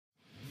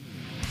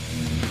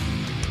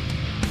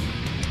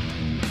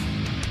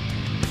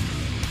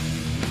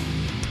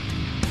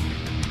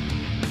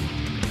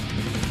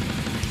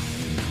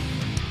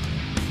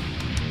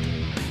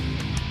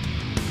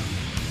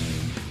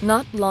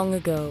Not long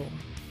ago,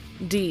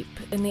 deep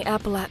in the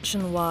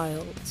Appalachian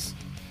wilds,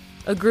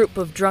 a group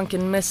of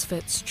drunken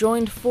misfits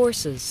joined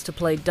forces to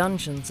play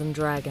Dungeons and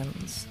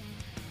Dragons.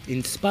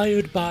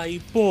 Inspired by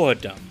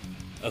boredom,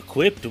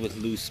 equipped with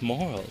loose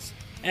morals,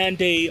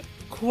 and a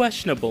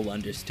questionable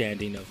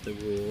understanding of the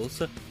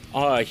rules,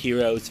 our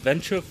heroes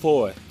venture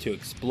forth to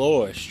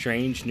explore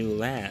strange new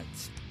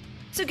lands.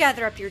 So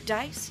gather up your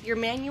dice, your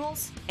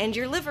manuals, and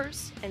your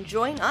livers, and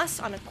join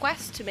us on a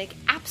quest to make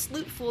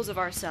absolute fools of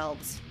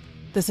ourselves.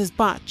 This is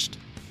Botched,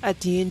 a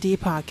D&D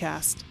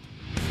podcast.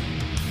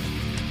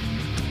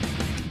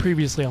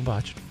 Previously on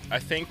Botched. I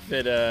think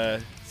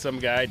that some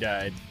guy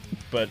died,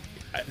 but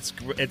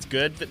it's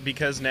good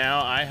because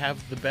now I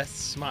have the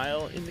best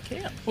smile in the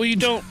camp. Well, you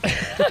don't.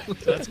 So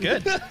that's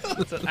good.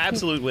 It's an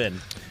absolute win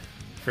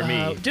for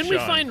me. Didn't we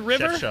find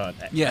River? Chef Sean.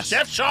 Yes.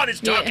 Chef Sean is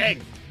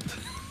talking.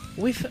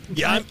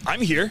 Yeah,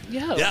 I'm here.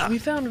 Yeah, we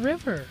found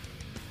River.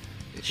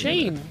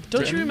 Shane,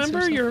 don't you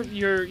remember your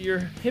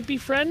hippie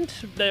friend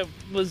that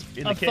was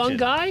In a the fun kitchen.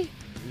 guy?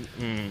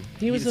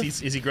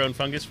 Is he grown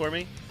fungus for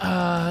me?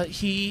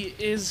 He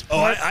is. Oh,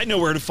 I know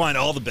where to find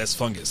all the best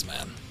fungus,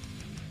 man.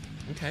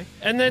 Okay.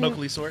 And then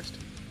Locally sourced?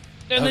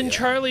 And yeah.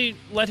 Charlie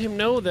let him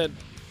know that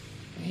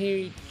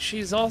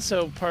she's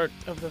also part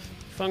of the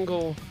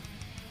fungal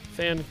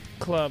fan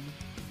club,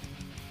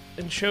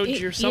 and showed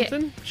you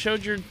something.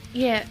 Showed your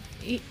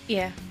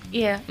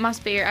my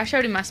spirit. I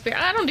showed him my spirit.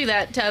 I don't do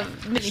that to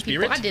many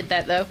Spirit? people. I did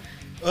that though.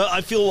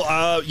 I feel,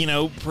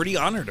 pretty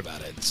honored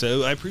about it,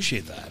 so I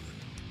appreciate that.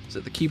 Is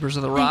it the Keepers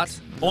of the Rot?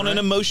 On an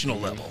emotional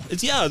level.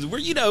 It's, we're,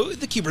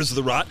 the Keepers of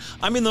the Rot.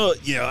 I'm in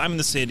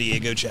the San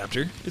Diego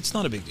chapter. It's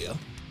not a big deal.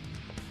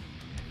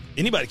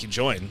 Anybody can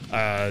join.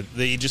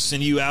 They just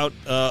send you out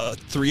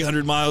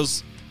 300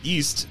 miles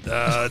east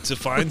to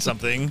find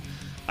something.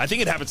 I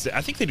think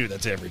they do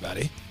that to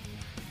everybody.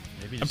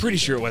 I'm pretty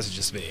sure it wasn't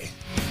just me.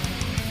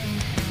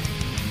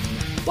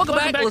 Welcome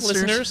back,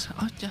 listeners.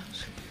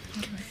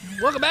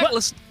 Welcome back,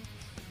 listeners.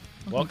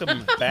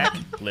 Welcome back,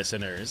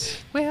 listeners.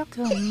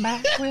 Welcome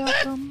back,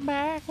 welcome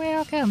back,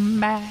 welcome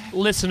back.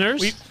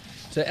 listeners.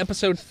 To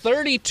episode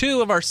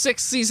 32 of our 6th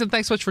season.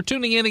 Thanks so much for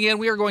tuning in again.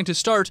 We are going to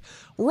start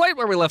right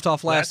where we left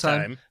off last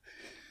time.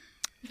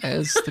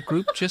 As the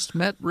group just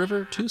met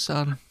River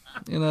Tucson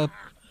in a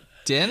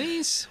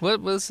Denny's?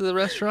 What was the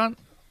restaurant?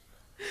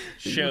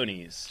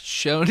 Shoney's.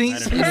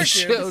 Shoney's? I don't know.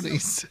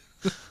 Shoney's.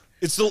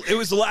 It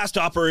was the last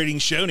operating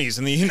Shoney's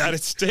in the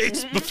United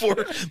States before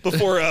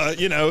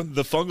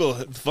the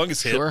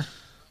fungus hit. Sure.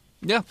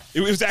 Yeah.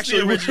 It was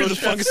actually where the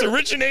fungus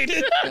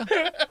originated.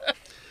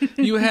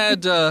 You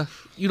had,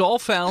 you'd all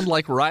found,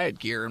 like, riot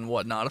gear and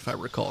whatnot, if I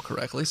recall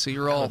correctly. So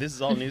you're all, this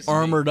is all news to me.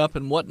 armored up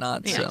and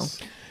whatnot. Yes.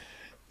 So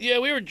Yeah,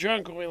 we were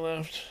drunk when we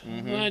left.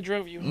 And I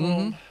drove you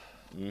home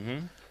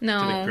No.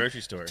 To the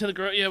grocery store. to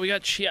the we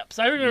got chips.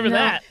 I remember No.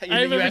 that. You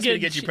I remember asked me to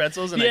getting get you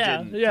pretzels, and I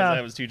didn't because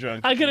I was too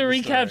drunk. I could have to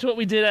eat the recapped store. what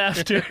we did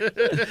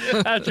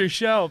after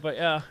show, but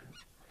yeah.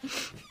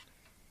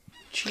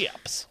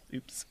 Chips.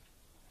 Oops.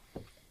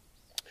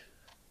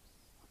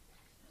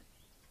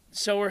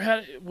 So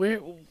where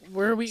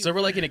are we? So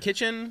we're like in a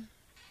kitchen.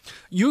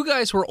 you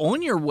guys were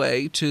on your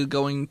way to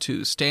going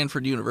to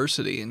Stanford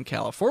University in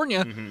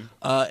California,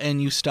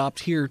 and you stopped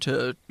here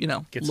to,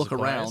 Get look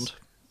supplies. around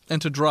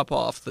and to drop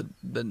off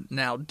the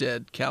now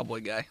dead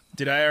cowboy guy.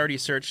 Did I already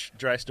search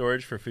dry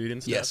storage for food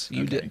and stuff? Yes,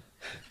 you did.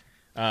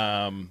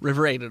 did.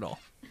 River ate it all.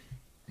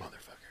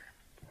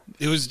 Motherfucker.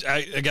 It was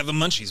I got the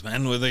munchies,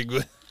 man.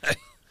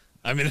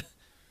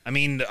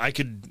 I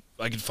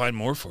could find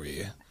more for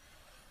you.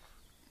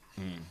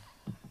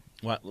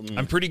 What?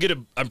 I'm pretty good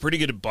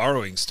at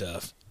borrowing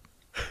stuff.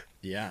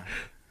 Yeah.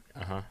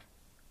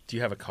 Do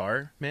you have a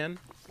car, man?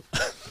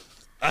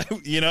 I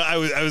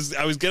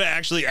was gonna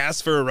actually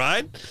ask for a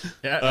ride.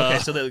 Yeah. Okay.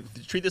 So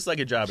treat this like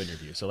a job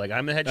interview. So like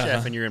I'm the head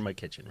chef, and you're in my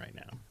kitchen right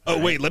now. Oh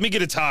wait, let me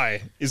get a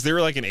tie. Is there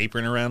like an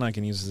apron around I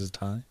can use as a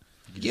tie?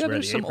 You can just Yeah, wear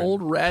there's the some apron.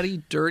 old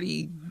ratty,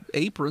 dirty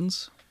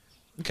aprons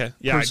Okay.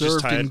 Yeah,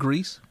 preserved in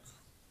grease.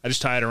 I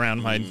just tie it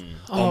around my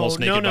almost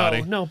naked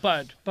body. No,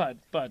 Bud.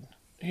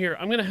 Here,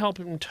 I'm gonna help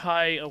him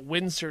tie a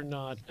Windsor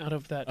knot out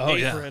of that Oh,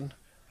 yeah. apron.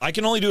 I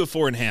can only do it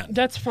four in hand.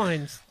 That's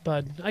fine,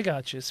 Bud. I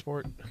got you,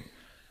 sport.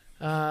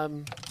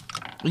 And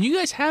you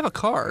guys have a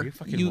car. Are you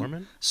fucking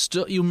Mormon?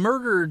 You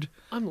murdered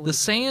I'm the losing.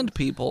 sand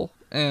people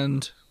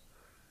and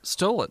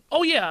stole it.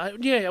 Oh yeah.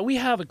 We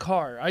have a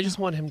car. I just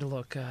want him to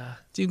look.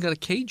 It's even got a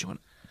cage on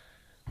it.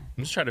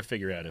 I'm just trying to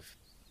figure out if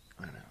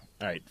I don't know.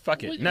 All right,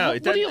 fuck it. What- No, what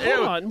it do you- doesn't.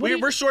 hold on. What do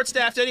you- We're short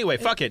staffed anyway.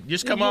 Fuck it.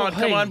 Just come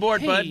on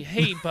board, bud.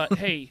 Hey, Bud.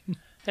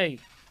 Hey,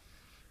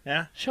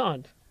 Yeah.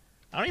 Sean.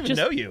 I don't even Just-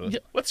 know you. y-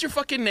 What's your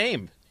fucking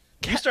name?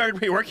 You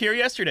started work here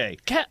yesterday.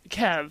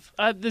 Kev.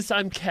 I'm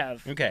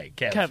Kev. Okay,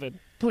 Kev. Kevin.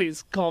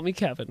 Please call me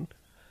Kevin.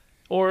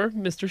 Or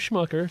Mr.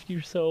 Schmucker if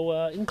you're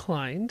so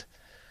inclined.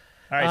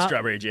 All right,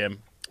 Strawberry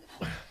Jim.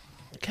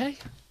 Okay.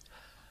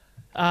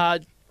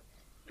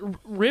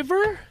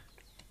 River?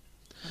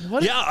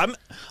 What? Yeah,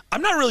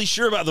 I'm not really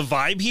sure about the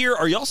vibe here.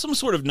 Are y'all some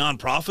sort of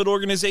nonprofit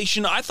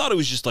organization? I thought it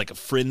was just like a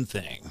friend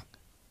thing.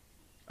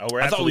 Oh,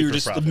 we're I thought we were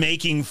just profit.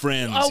 making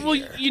friends. Oh, well,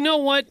 here. you know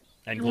what,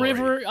 And glory.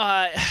 River,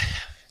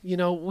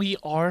 we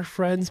are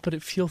friends, but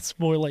it feels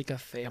more like a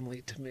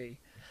family to me.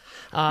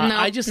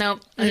 No, no.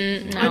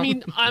 I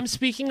mean, I'm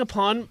speaking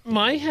upon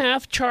my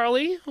half,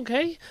 Charlie,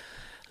 okay?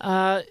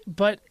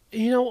 But,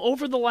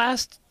 over the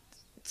last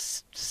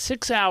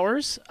 6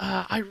 hours,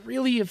 I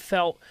really have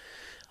felt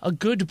a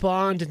good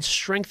bond and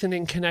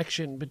strengthening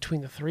connection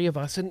between the three of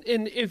us. And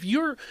if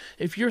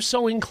you're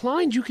so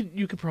inclined, you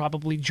could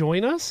probably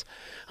join us.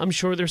 I'm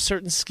sure there's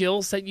certain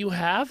skills that you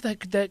have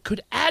that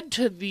could add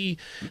to the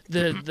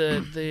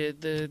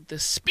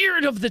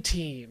spirit of the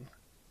team.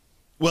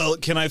 Well,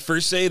 can I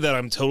first say that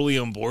I'm totally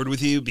on board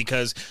with you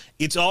because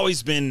it's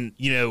always been,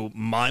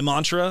 my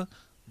mantra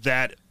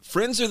that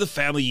friends are the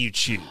family you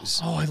choose.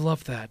 Oh, I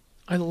love that.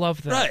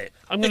 Right.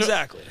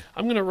 Exactly.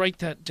 I'm going to write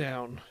that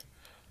down.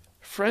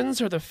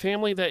 Friends are the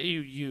family that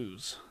you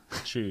use.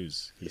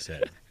 Choose, he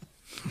said.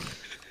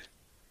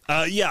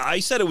 Yeah, I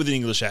said it with an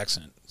English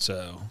accent,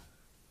 so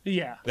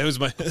Yeah. that was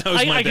my I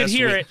best could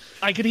hear win. it.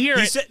 I could hear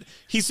it.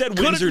 He said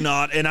wins or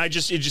not, and it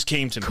just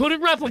came to me.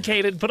 Couldn't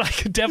replicate it, but I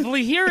could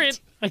definitely hear it.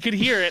 I could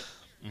hear it.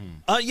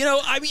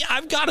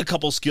 I've got a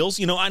couple skills.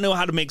 I know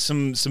how to make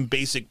some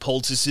basic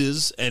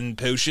poultices and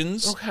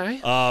potions. Okay.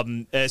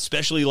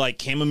 Especially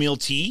like chamomile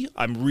tea.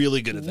 I'm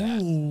really good at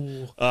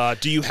that.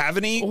 Do you have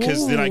any?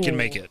 Because then I can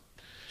make it.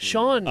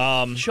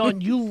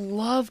 Sean, you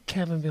love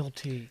chamomile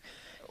tea.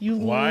 You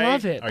Why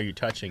love it. are you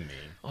touching me?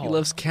 He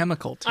loves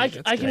chemical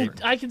tea.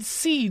 I can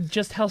see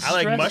just how I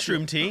stressed. like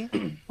mushroom tea.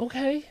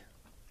 Okay.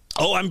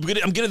 Oh, I'm good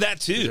at that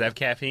too. Does it have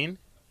caffeine?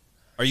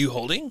 Are you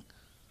holding?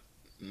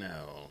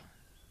 No.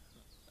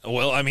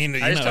 Well, I mean,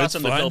 I just tossed it's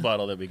in the fine. pill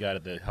bottle that we got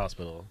at the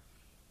hospital.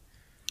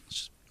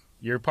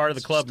 You're part of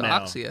the club Just now.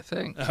 Oxy, I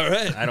think. All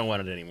right. I don't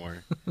want it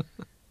anymore.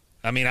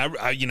 I mean, I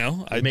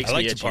It makes me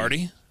like to itchy.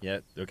 party. Yeah.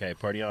 Okay.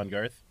 Party on,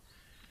 Garth.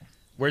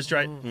 Where's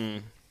dry?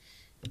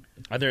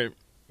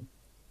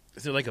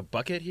 Is there like a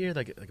bucket here,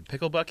 like a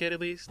pickle bucket at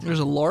least? There's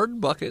a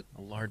lard bucket.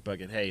 A lard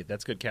bucket. Hey,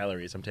 that's good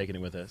calories. I'm taking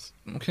it with us.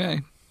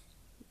 Okay.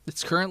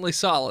 It's currently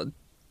solid.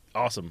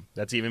 Awesome.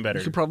 That's even better.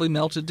 You could probably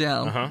melt it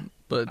down. Uh-huh.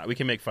 But We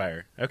can make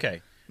fire.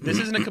 Okay. This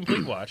isn't a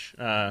complete wash.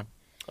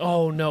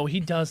 Oh no, he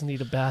does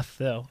need a bath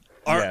though.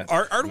 Yeah.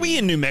 Aren't we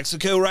in New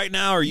Mexico right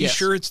now? Are you Yes.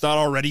 sure it's not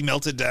already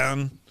melted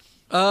down?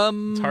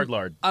 It's hard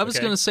lard. I was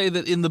okay? going to say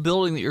that in the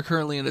building that you're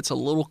currently in, it's a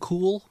little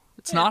cool.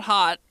 It's not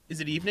hot. Is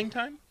it evening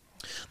time?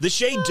 The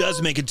shade does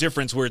make a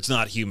difference where it's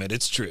not humid.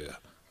 It's true.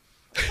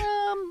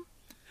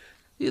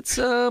 It's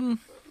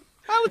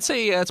I would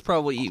say it's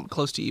probably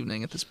close to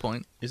evening at this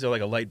point. Is there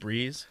like a light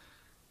breeze?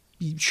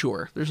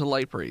 Sure, there's a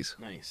light breeze.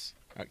 Nice.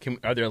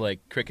 Are there like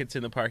crickets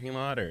in the parking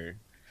lot, or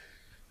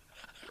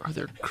Are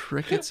there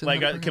crickets in like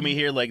the can we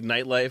hear like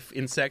nightlife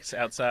insects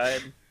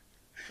outside?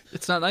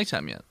 It's not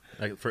nighttime yet.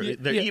 Like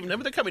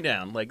they're coming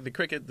down. Like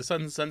the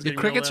sun's The getting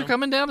crickets real are low.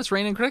 coming down. It's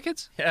raining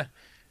crickets. Yeah,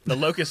 the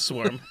locust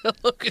swarm, The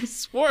locust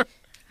swarm.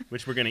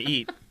 which we're gonna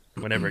eat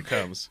whenever it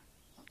comes.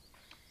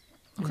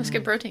 Let's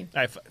get protein.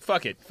 All right,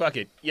 fuck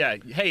it. Yeah,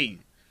 hey,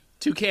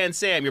 Toucan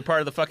Sam, you're part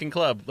of the fucking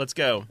club. Let's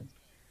go.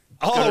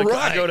 All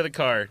right. I go to the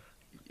car.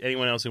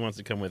 Anyone else who wants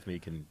to come with me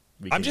can.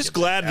 I'm just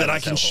glad that I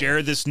can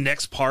share this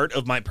next part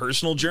of my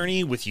personal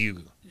journey with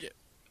you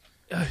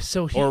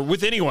or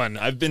with anyone.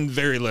 I've been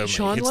very lonely.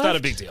 Sean It's not a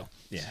left? big deal.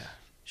 Yeah.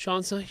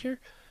 Sean's not here.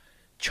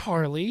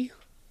 Charlie,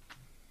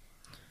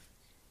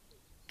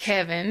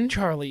 Kevin.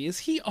 Charlie, is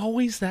he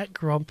always that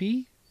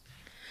grumpy?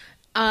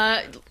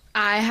 I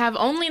have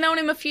only known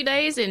him a few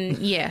days, and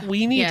yeah.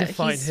 We need yeah, to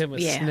find he's- him a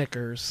yeah.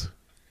 Snickers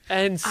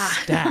and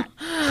stat.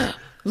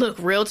 Look,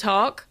 real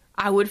talk.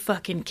 I would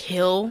fucking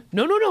kill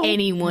No.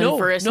 anyone No,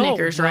 for a no,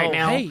 Snickers no. right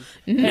now. Hey,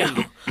 No.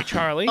 hey,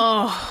 Charlie.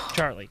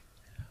 Charlie,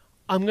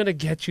 I'm gonna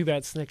get you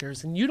that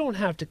Snickers, and you don't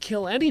have to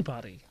kill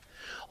anybody.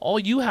 All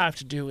you have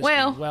to do is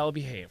Well- be well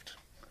behaved.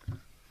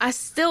 I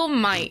still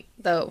might,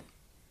 though.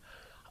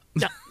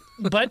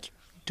 But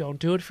don't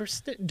do it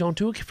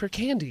for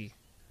candy.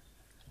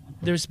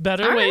 There's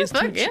better All right, ways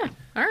fuck, to. yeah.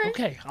 All right.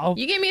 Okay,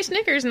 You give me a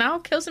Snickers, and I'll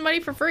kill somebody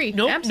for free.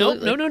 Nope,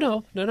 Absolutely.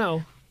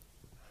 no.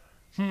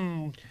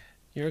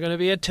 You're gonna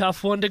be a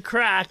tough one to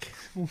crack.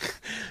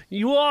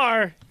 You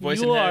are.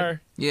 Voice you and head.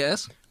 are.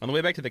 Yes. On the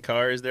way back to the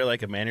car, is there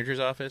like a manager's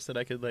office that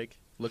I could like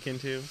look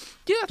into?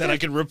 Yeah. That I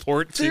can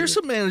report to. There's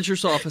a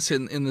manager's office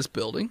in this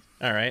building.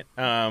 All right.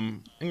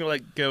 I'm gonna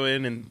like go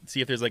in and see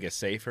if there's like a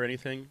safe or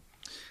anything.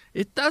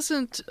 It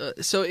doesn't.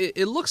 So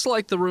it looks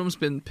like the room's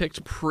been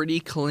picked pretty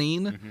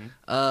clean.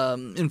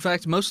 In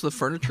fact, most of the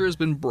furniture has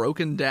been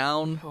broken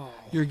down.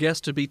 Your guess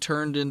to be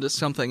turned into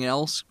something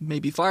else.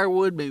 Maybe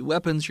firewood, maybe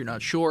weapons. You're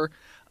not sure.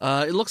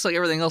 It looks like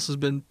everything else has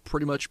been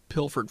pretty much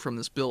pilfered from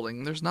this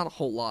building. There's not a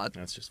whole lot.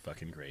 That's just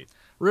fucking great.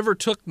 River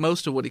took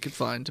most of what he could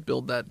find to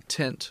build that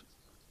tent.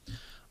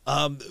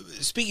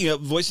 Speaking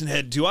of voice and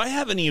head, do I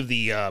have any of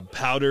the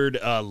powdered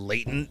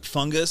latent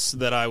fungus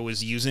that I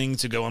was using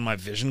to go on my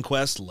vision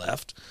quest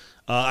left?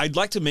 I'd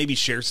like to maybe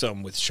share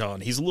some with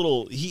Sean. He's a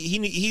little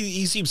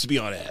he seems to be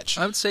on edge.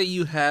 I would say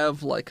you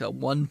have like a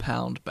 1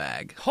 pound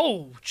bag.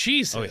 Oh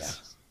Jesus! Oh yeah.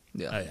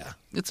 Yeah. Oh, yeah.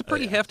 It's a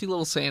pretty hefty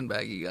little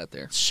sandbag you got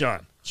there.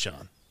 Sean.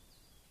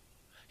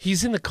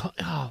 He's in the car.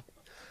 Oh,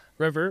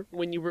 River,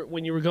 when you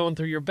were going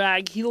through your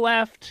bag, he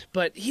left,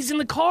 but he's in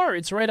the car.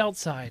 It's right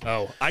outside.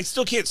 Oh, I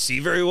still can't see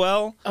very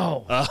well.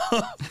 Oh.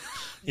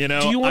 You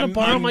know. Do you want to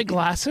borrow my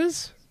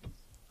glasses?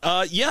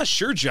 Yeah,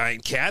 sure,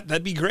 giant cat.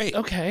 That'd be great.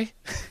 Okay.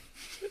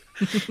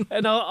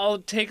 And I'll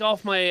take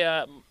off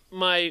my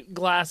my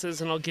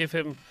glasses and I'll give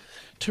him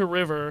to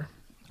River.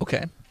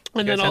 Okay.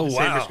 And You then guys have I'll the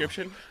same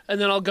prescription?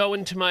 and then I'll go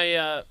into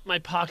my my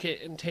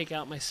pocket and take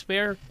out my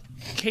spare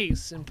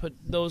case and put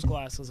those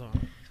glasses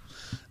on.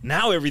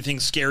 Now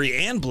everything's scary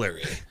and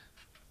blurry.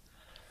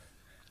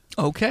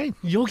 Okay.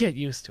 You'll get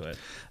used to it.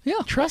 Yeah.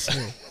 Trust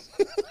me.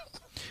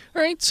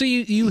 All right, so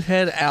you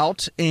head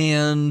out,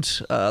 and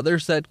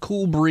there's that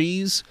cool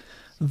breeze.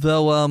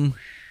 Though,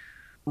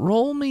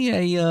 roll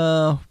me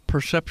a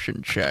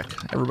perception check,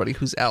 everybody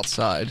who's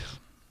outside.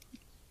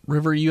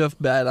 River, you have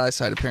bad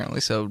eyesight,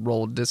 apparently, so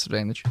roll a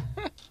disadvantage.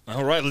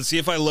 All right, let's see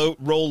if I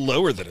roll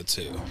lower than a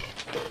 2.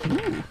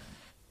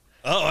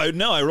 Oh,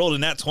 I rolled a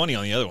nat 20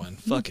 on the other one.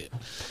 Fuck it.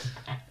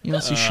 You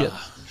don't see shit.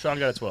 Sean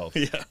got a 12.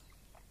 Yeah.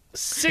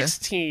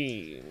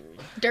 16.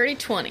 Dirty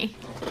 20.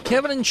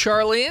 Kevin and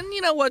Charlie, and you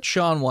know what,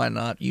 Sean, why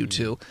not? You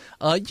two.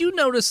 You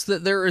notice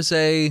that there is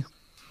a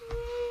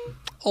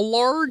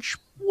large,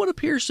 what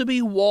appears to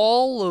be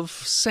wall of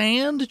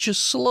sand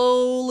just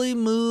slowly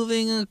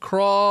moving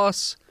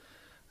across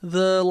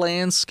the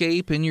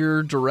landscape in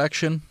your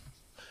direction.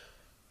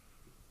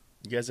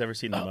 You guys ever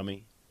seen The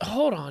Mummy?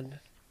 Hold on.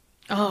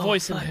 Oh,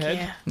 Voice in fuck head.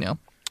 yeah. Yeah.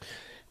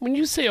 When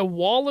you say a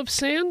wall of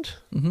sand,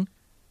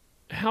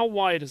 how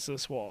wide is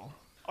this wall?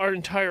 Our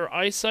entire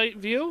eyesight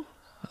view?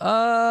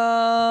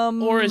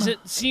 Or is it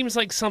seems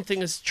like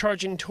something is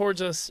charging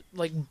towards us,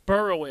 like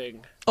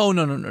burrowing? Oh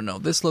no.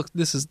 This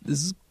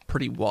is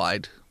pretty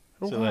wide.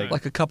 So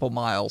like A couple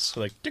miles.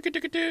 So like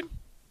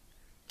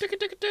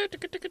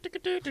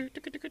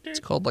It's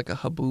called like a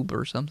haboob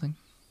or something.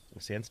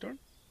 a sandstorm?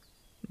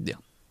 Yeah.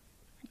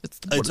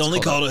 It's only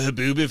called a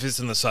haboob if it's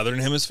in the southern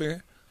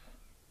hemisphere.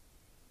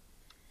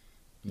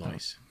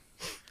 Nice.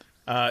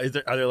 Are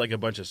there like a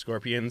bunch of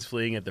scorpions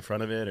fleeing at the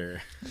front of it,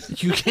 or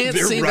You can't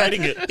They're see that.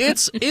 riding it.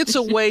 It's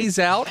a ways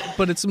out,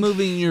 but it's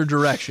moving in your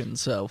direction.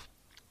 So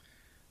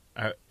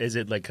is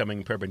it like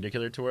coming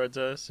perpendicular towards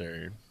us,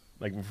 or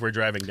like if we're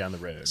driving down the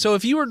road?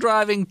 if you were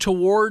driving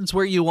towards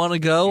where you want to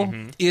go,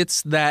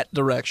 it's that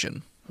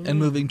direction and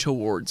moving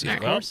towards you.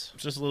 Well, it's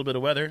just a little bit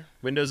of weather.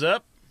 Windows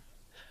up.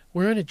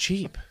 We're in a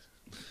Jeep.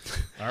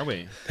 Are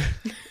we?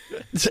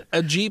 It's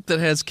a Jeep that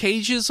has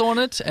cages on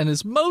it and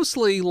is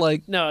mostly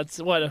like No, it's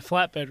a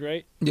flatbed,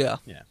 right? yeah.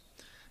 Yeah.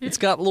 It's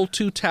got little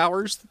 2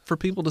 towers for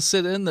people to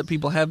sit in that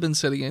people have been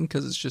sitting in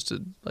because it's just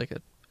a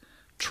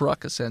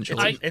truck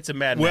essentially. It's a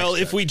Mad Max Well,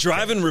 if truck. we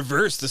drive in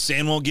reverse, the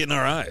sand won't get in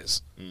our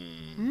eyes.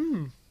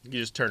 You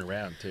just turn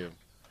around too.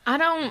 I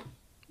don't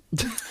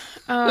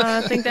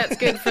think that's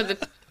good for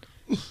the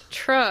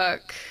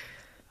truck.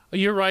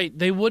 You're right.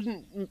 They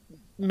wouldn't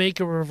make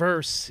a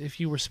reverse if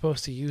you were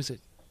supposed to use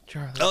it,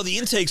 Charlie. Oh, the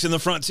intake's in the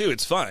front too.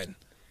 It's fine.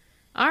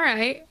 All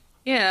right.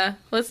 Yeah.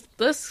 Let's.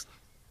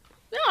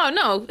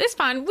 No, it's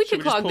fine. We Should can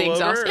we just clog pull the over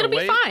exhaust. or It'll be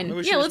wait? fine. Maybe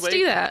we should Yeah, just let's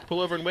do wait, that.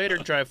 Pull over and wait, or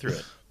drive through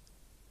it.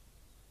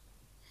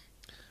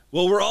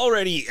 Well, we're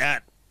already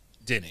at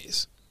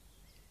Denny's.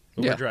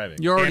 But we're driving.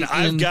 You're already And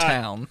I've in got-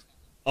 town.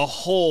 A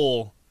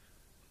whole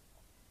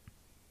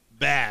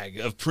bag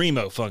of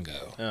Primo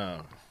Fungo.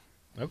 Oh.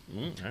 All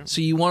right.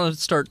 So you want to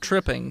start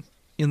tripping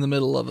in the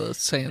middle of a It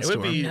sandstorm.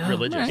 would be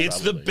religious. right. It's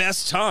the probably.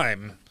 best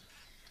time.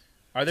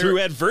 Are there? Through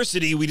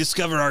adversity, we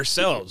discover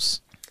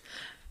ourselves.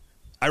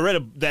 I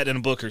read that in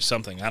a book or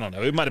something. I don't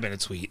know. It might have been a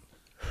tweet.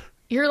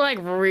 You're like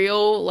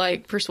real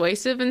like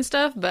persuasive and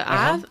stuff, but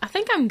I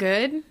think I'm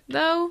good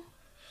though.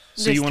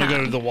 So you want to go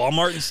to time. the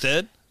Walmart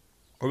instead?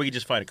 Or we could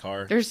just find a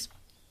car There's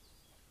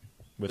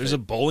There's a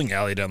bowling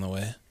alley down the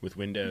way. with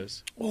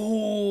windows.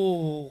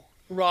 Oh,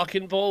 rock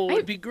and roll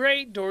would be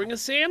great during a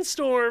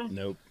sandstorm.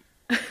 Nope.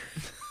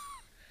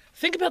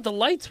 Think about the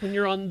lights when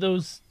you're on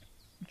those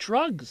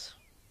drugs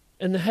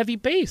and the heavy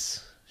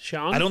bass,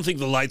 Sean. I don't think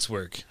the lights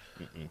work.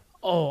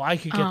 Oh, I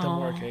could get them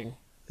working.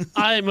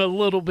 I'm a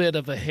little bit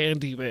of a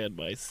handyman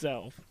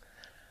myself.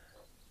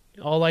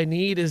 All I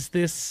need is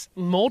this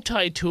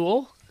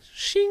multi-tool,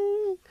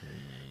 shing,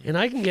 and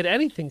I can get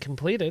anything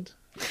completed.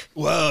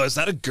 Whoa, is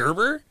that a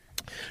Gerber?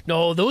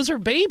 No, those are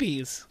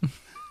babies.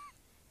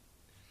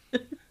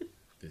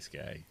 This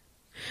guy.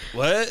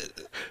 What?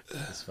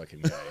 This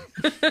fucking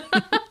guy.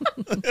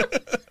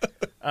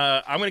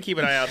 I'm gonna keep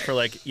an eye out for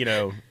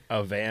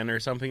a van or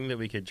something that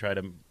we could try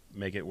to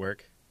make it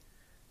work.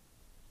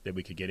 That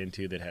we could get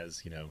into that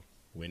has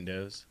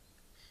windows,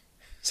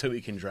 so we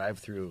can drive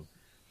through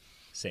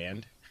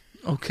sand.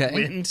 Okay.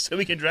 Wind, so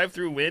we can drive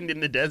through wind in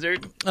the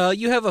desert.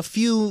 You have a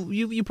few.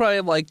 You probably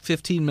have like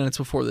 15 minutes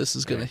before this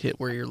is going to hit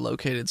where you're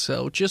located.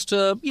 So just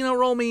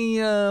roll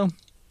me.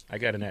 I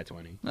got a nat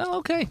 20. Oh,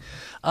 okay.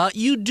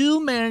 You do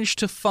manage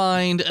to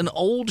find an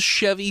old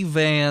Chevy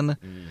van,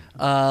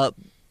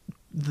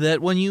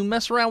 that when you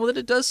mess around with it,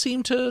 it does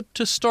seem to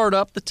start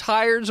up. The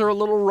tires are a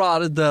little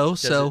rotted, though.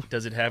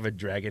 Does it have a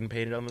dragon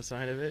painted on the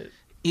side of it?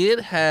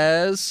 It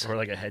has... Or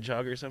like a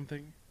hedgehog or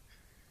something?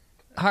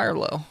 High or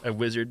low? A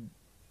wizard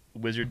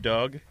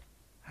dog?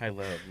 High,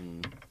 low.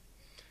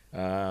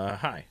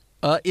 High.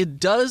 It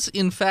does,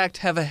 in fact,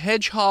 have a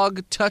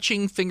hedgehog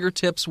touching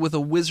fingertips with a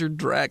wizard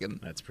dragon.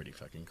 That's pretty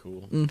fucking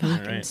cool. Mm-hmm.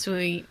 Fucking right.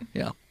 Sweet.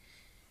 Yeah.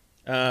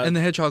 And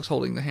the hedgehog's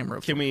holding the hammer.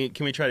 Can we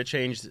try to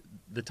change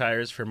the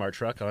tires from our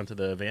truck onto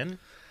the van?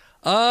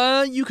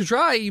 You could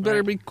try. You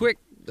better be quick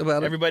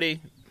about it. Everybody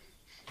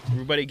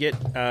get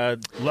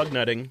lug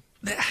nutting.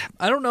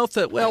 I don't know if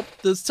that... Well,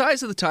 the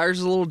size of the tires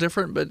is a little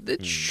different, but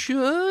it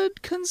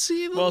should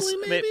conceivably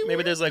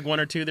maybe there's like one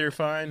or two that are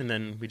fine, and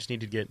then we just need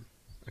to get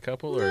a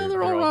couple? Yeah, or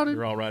they're all rotted.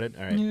 They're all rotted?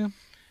 All right. Yeah.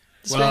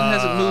 This van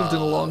hasn't moved in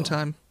a long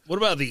time. What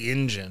about the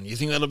engine? You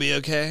think that'll be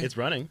okay? It's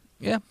running.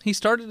 Yeah, he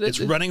started it. It's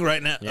running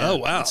right now? Yeah. Oh,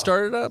 wow. It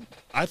started up.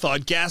 I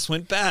thought gas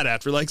went bad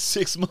after like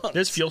 6 months.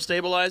 There's fuel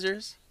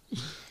stabilizers.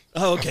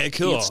 Oh, okay,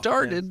 cool. It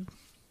started.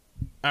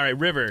 Yeah. All right,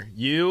 River,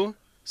 you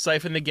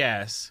siphon the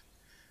gas.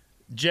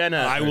 Jenna.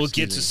 I will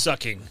get to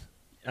sucking.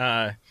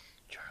 Charlie.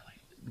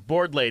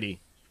 Board lady.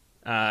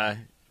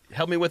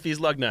 Help me with these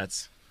lug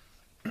nuts.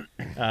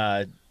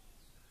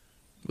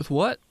 With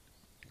what?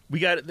 We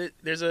got...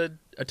 There's a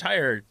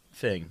tire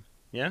thing.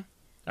 Yeah?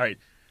 All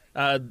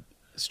right.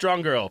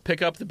 Strong girl,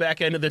 pick up the back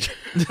end of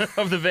the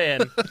of the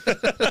van.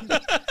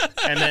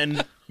 And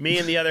then me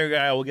and the other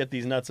guy will get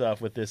these nuts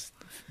off with this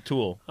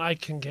tool. I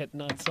can get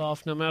nuts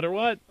off no matter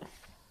what.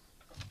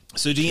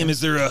 So, DM,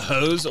 is there a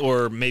hose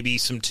or maybe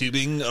some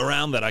tubing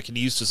around that I could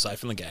use to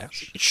siphon the gas?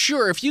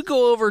 Sure. If you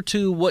go over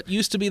to what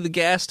used to be the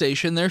gas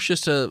station, there's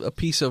just a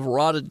piece of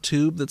rotted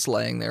tube that's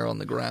laying there on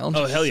the ground.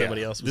 Oh, hell yeah.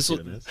 Somebody else was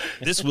doing this.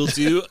 This will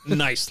do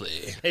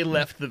nicely. They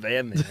left the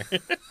van there.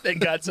 They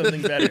got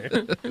something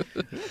better.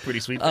 Pretty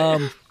sweet.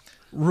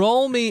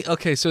 Roll me.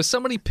 Okay, so is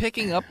somebody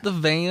picking up the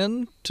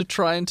van to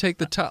try and take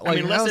the top? I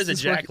mean, unless there's a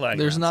jack lying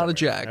There's around not somewhere.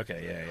 a jack.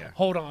 Okay, yeah.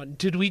 Hold on.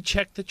 Did we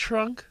check the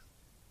trunk?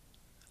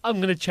 I'm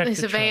going to check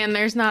It's the a trunk. van.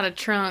 There's not a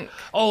trunk.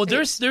 Oh,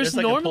 there's like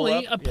a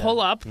normally pull-up. a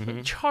pull-up.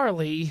 Mm-hmm.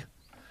 Charlie,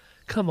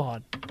 come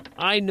on.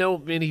 I know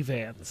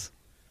minivans.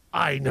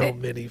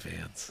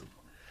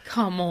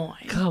 Come on.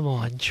 Come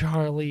on,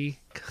 Charlie.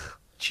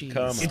 Jeez.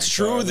 Come on. It's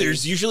true. Charlie.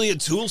 There's usually a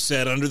tool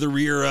set under the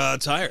rear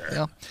tire.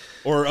 Yeah.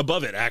 Or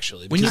above it,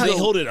 actually. When Because you they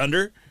go- hold it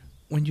under.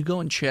 When you go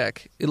and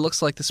check, it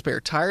looks like the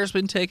spare tire's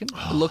been taken.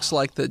 It looks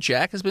like the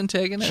jack has been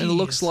taken, and it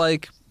looks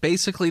like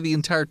basically the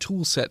entire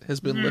tool set has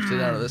been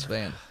lifted out of this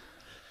van.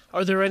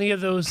 Are there any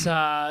of those...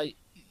 A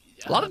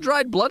lot of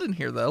dried blood in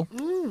here, though.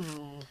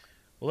 Well,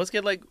 let's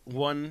get like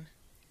one.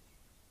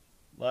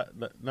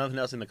 Nothing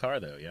else in the car,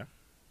 though. Yeah,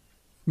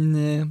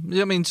 Nah.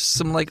 I mean, just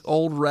some like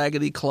old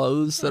raggedy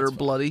clothes that are fine.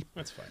 bloody,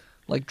 that's fine.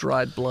 like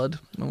dried blood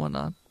and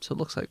whatnot. So it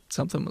looks like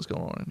something was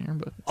going on in here,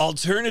 but...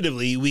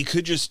 Alternatively, we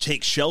could just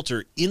take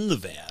shelter in the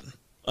van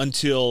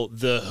until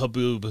the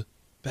haboob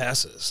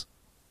passes.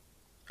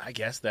 I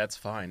guess that's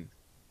fine.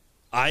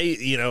 I'm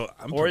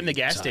Or in the pretty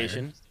gas tired.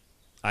 station.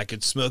 I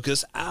could smoke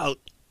us out.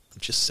 I'm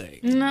just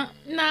saying.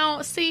 No.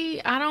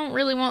 See, I don't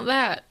really want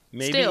that.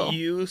 Maybe Still.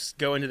 you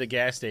go into the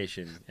gas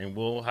station and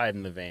we'll hide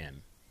in the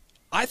van.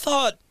 I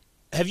thought,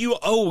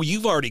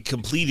 you've already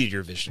completed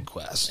your vision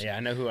quest. Yeah, I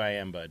know who I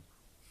am, bud.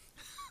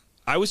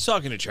 I was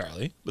talking to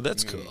Charlie, but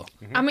that's cool.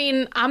 I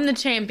mean, I'm the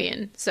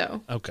champion,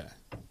 so. Okay.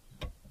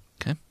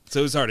 Okay.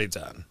 So it's already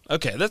done.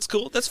 Okay, that's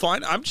cool. That's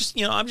fine. I'm just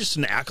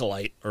an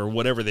acolyte or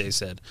whatever they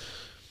said.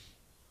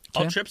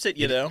 I'll trips at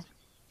you, though.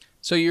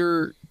 So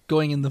you're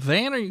going in the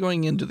van or you're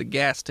going into the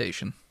gas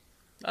station?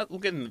 We'll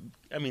get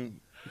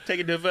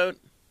take it to a vote.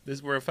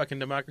 We're a fucking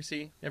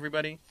democracy,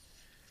 everybody.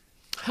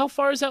 How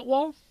far is that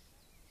wall?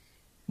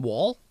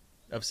 Wall?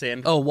 Of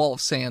sand. Oh, wall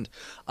of sand.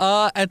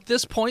 At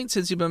this point,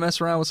 since you've been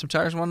messing around with some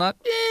tires and whatnot,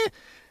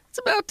 it's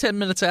about 10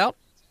 minutes out.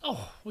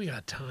 Oh, we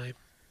got time.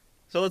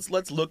 So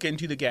let's look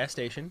into the gas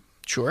station.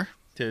 Sure.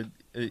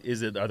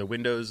 Are the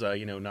windows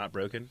not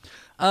broken?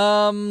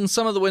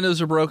 Some of the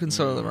windows are broken,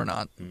 some of them are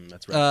not.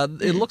 That's right.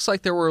 It looks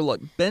like there were like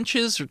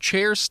benches or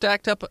chairs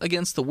stacked up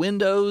against the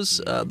windows.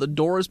 The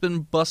door has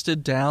been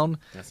busted down,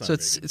 That's not so very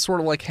good. it's sort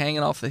of like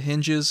hanging off the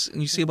hinges,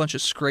 and you see a bunch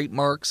of scrape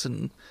marks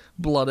and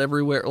blood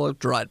everywhere, well,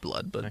 dried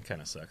blood. But That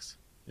kind of sucks.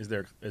 Is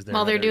there? While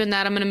they're another- doing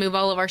that, I'm going to move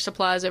all of our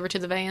supplies over to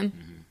the van.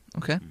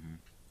 okay,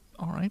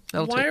 all right.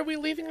 Why are we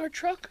leaving our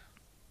truck?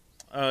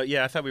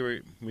 Yeah, I thought we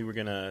were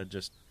gonna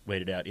just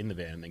wait it out in the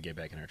van and then get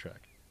back in our truck.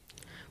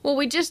 Well,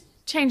 we just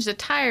changed the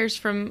tires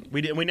from...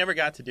 We never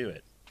got to do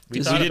it. We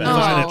Because thought you didn't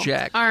about find it. a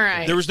jack. All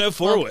right. There was no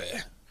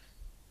four-way.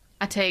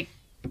 I take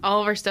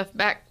all of our stuff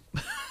back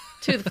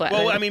to the flat.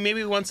 Well, I mean,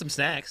 maybe we want some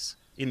snacks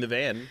in the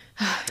van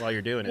while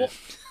you're doing it.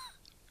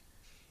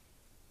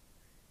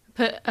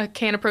 Put a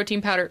can of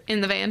protein powder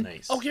in the van.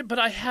 Nice. Okay, but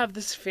I have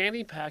this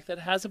fanny pack that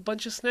has a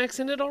bunch of snacks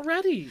in it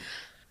already.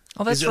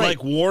 Oh, that's Is it right.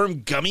 like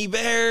warm gummy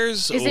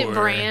bears? Is it or-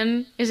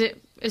 bran? Is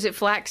it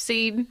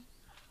flaxseed?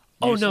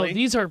 Oh, no, Muesli?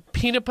 these are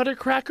peanut butter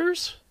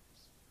crackers.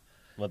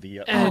 Well, the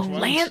And- orange Oh,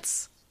 ones?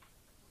 Lance.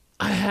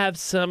 I have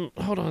some.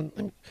 Hold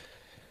on.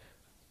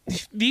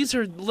 These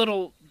are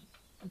little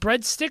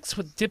breadsticks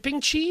with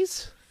dipping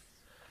cheese,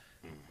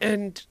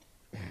 and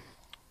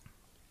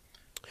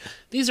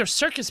these are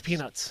circus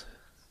peanuts.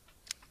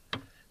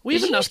 We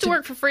Did have you enough used to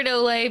work for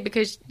Frito-Lay?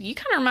 Because you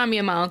kind of remind me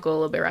of my uncle a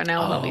little bit right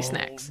now with all these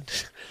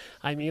snacks.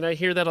 I mean, I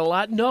hear that a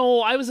lot.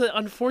 No,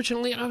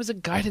 unfortunately, I was a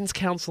guidance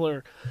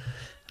counselor.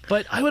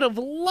 But I would have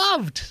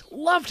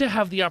loved to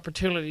have the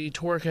opportunity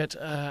to work at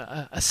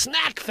a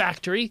snack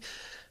factory.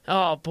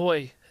 Oh,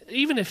 boy.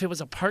 Even if it was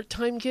a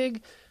part-time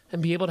gig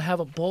and be able to have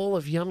a bowl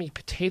of yummy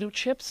potato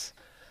chips.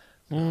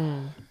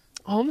 Oh,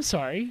 I'm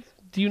sorry.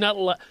 Do you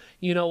not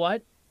you know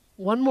what?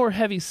 One more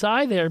heavy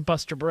sigh there,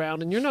 Buster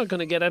Brown, and you're not going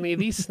to get any of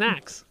these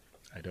snacks.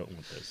 I don't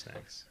want those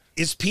snacks.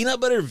 Is peanut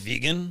butter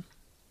vegan?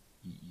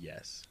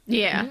 Yes.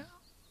 Yeah.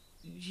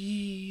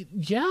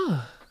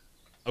 Yeah.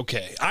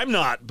 Okay, I'm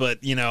not, but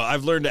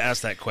I've learned to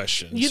ask that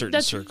question in certain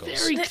that's circles.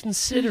 Very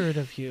considerate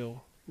of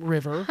you,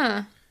 River.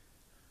 Huh.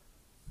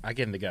 I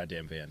get in the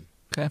goddamn van.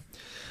 Okay.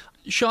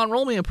 Sean,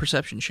 roll me a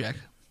perception check.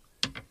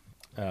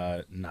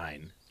 9.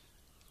 Did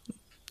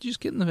you just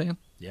get in the van?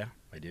 Yeah,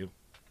 I do.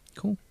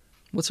 Cool.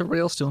 What's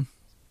everybody else doing?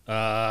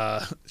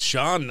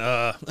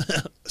 Sean,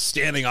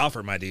 standing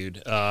offer, my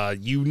dude.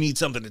 You need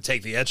something to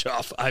take the edge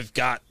off. I've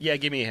got. Yeah,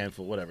 give me a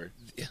handful, whatever.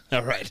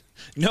 All right.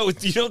 No,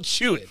 you don't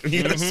chew it.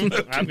 You gotta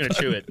smoke I'm going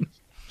to chew it.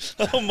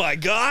 Oh my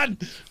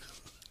God!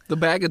 The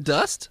bag of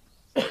dust?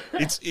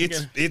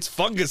 It's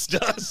fungus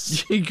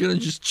dust. You're gonna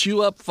just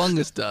chew up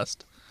fungus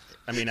dust.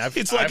 I mean,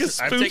 It's like a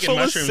I've taken spoonful of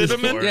mushrooms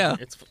cinnamon? before. Yeah.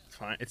 It's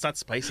fine. It's not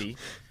spicy.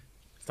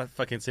 It's not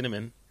fucking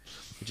cinnamon.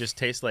 It just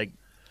tastes like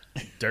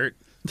dirt.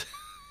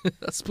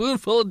 A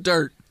spoonful of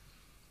dirt.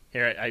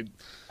 Here,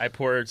 I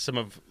pour some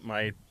of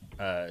my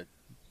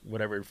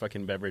whatever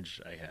fucking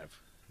beverage I have.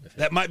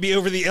 That might be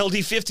over the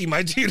LD50,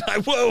 my dude.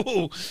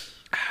 Whoa!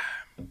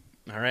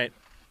 All right,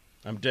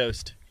 I'm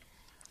dosed.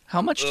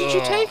 How much did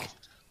you take?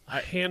 A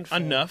handful.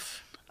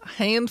 Enough. A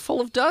handful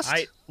of dust?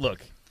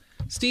 Look.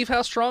 Steve,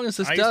 how strong is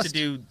this I dust? used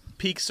to do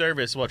peak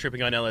service while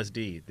tripping on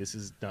LSD. This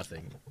is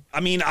nothing.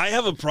 I mean, I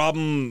have a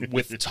problem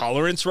with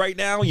tolerance right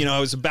now. I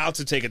was about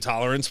to take a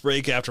tolerance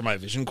break after my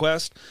vision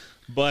quest,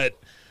 but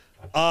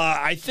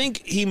I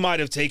think he might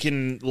have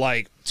taken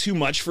too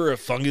much for a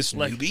fungus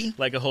newbie.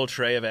 Like a whole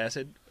tray of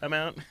acid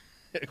amount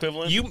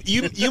equivalent.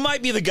 You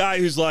might be the guy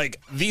who's like,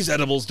 these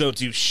edibles don't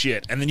do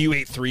shit, and then you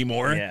ate 3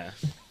 more. Yeah.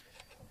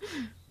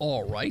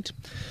 All right.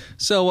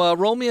 So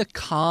roll me a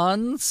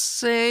con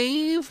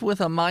save with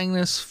a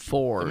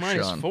 -4,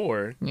 Sean.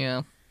 -4?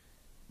 Yeah.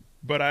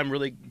 But I'm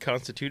really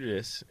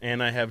constitutedous,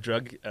 and I have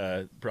drug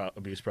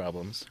abuse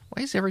problems.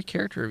 Why does every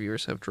character of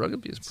yours have drug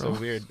abuse problems?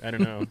 So weird. I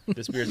don't know.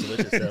 This beer's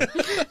delicious, though.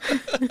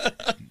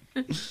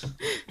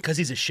 Because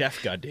he's a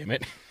chef,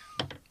 goddammit.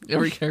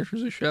 Every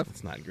character's a chef.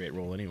 It's not a great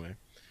role anyway.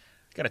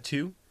 Got a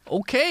 2.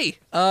 Okay.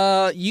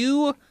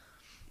 You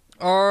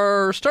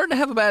are starting to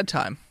have a bad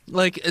time.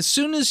 As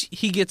soon as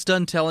he gets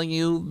done telling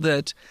you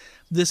that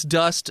this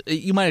dust,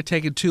 you might have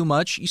taken too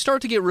much, you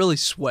start to get really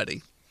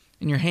sweaty.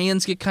 And your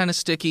hands get kind of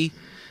sticky.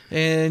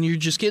 And you're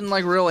just getting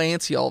real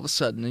antsy all of a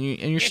sudden.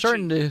 And you're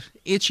starting to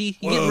itchy.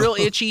 You get real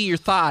itchy. Your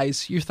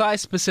thighs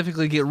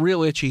specifically get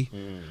real itchy.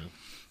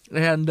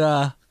 And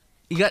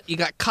you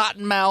got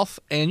cotton mouth.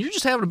 And you're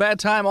just having a bad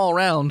time all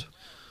around.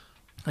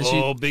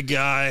 Big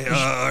guy,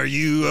 are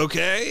you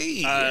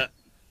okay?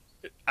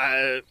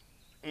 I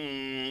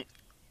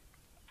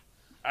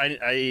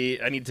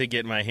need to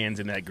get my hands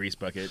in that grease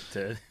bucket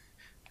to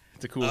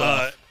cool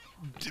off.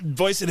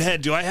 Voice and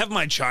head, do I have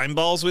my chime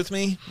balls with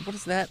me? What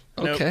is that?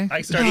 Nope. Okay.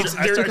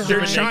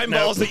 They're chime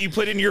balls that you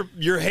put in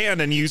your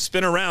hand and you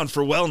spin around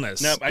for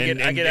wellness. Nope, I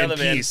get out of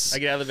the van. Peace. I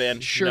get out of the van.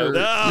 Sure.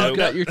 Nope. You've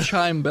got your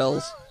chime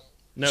bells.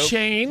 Nope.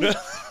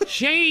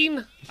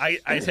 Shane!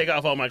 I take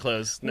off all my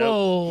clothes. Nope.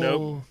 Whoa.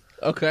 Nope.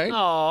 Okay.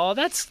 Oh,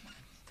 that's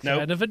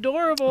kind of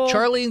adorable.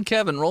 Charlie and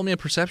Kevin, roll me a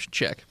perception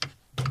check.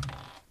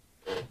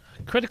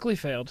 Critically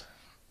failed.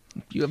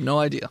 You have no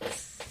idea.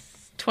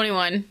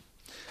 21.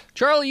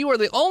 Charlie, you are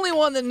the only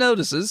one that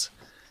notices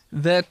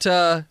that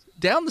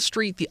down the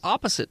street, the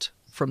opposite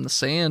from the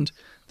sand,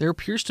 there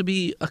appears to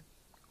be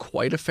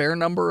quite a fair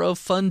number of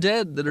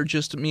Fundead that are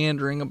just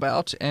meandering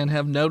about and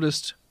have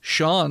noticed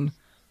Sean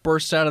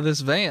burst out of this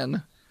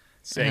van.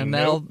 And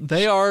now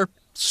they are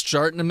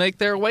starting to make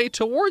their way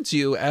towards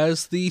you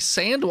as the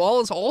sand wall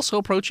is also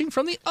approaching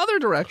from the other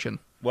direction.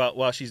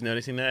 While she's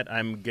noticing that,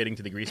 I'm getting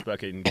to the grease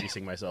bucket and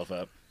greasing myself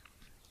up.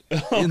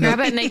 Grab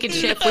that naked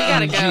chip. We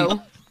gotta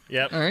go.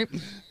 Yep. All right.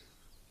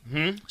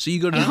 So you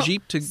go to the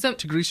Jeep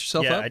to grease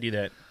yourself up? Yeah, I do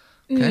that.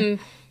 Okay.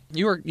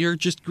 You're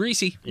just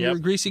greasy. Yep. You're a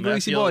greasy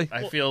boy.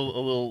 I feel a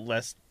little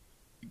less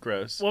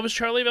gross. What was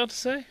Charlie about to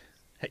say?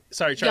 Hey,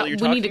 sorry, Charlie, you're we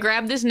talking? need to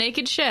grab this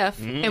naked chef,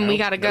 and we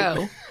gotta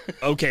go.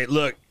 Okay,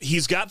 look,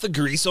 he's got the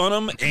grease on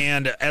him,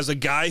 and as a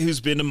guy who's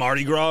been to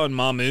Mardi Gras and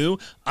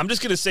Mamu, I'm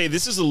just going to say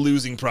this is a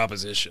losing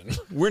proposition.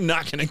 We're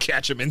not going to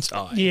catch him in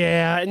time.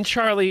 Yeah, and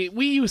Charlie,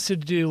 we used to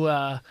do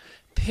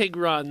pig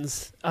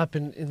runs up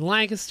in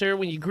Lancaster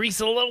when you grease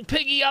a little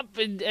piggy up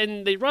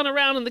and they run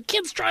around and the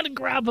kids try to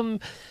grab them.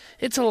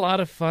 It's a lot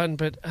of fun,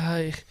 but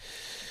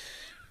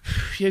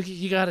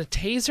you got a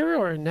taser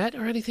or a net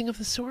or anything of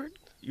the sort?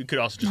 You could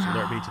also just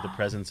alert me to the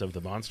presence of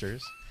the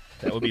monsters.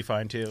 That would be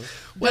fine too.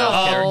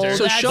 Well,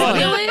 so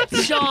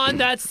Sean,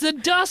 that's the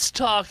dust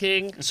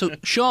talking. So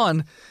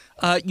Sean,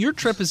 your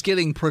trip is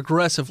getting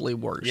progressively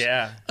worse.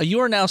 Yeah. You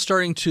are now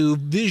starting to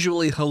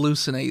visually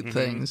hallucinate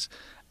things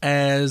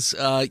as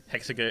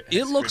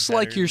it looks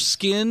like your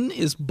skin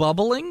is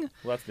bubbling.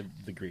 Well, that's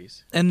the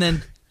grease. And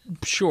then,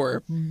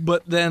 sure,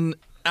 but then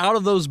out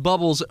of those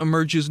bubbles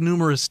emerges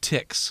numerous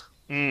ticks.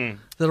 That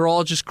are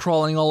all just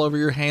crawling all over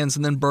your hands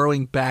and then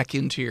burrowing back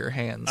into your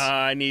hands.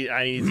 I need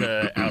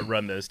to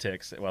outrun those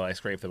ticks while I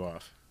scrape them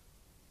off.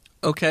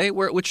 Okay,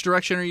 which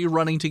direction are you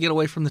running to get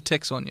away from the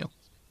ticks on you?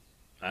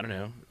 I don't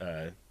know.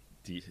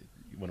 Do you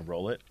want to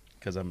roll it?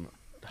 Because I'm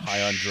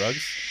high on drugs?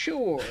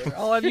 Sure.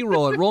 I'll have you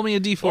roll it. Roll me a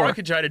D4. Or I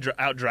could try to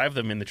outdrive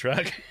them in the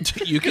truck.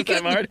 You could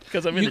I'm in the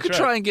truck. You could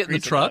try and get in the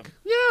truck.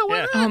 Yeah, why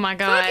not? Oh my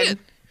god.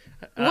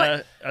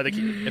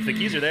 If the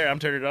keys are there, I'm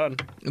turning it on.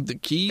 The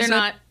keys? They're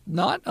not.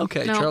 Not?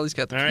 Okay, No. Charlie's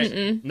got the All right.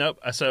 Mm-mm. Nope.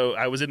 So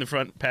I was in the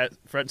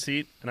front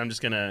seat, and I'm just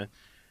going to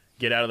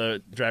get out of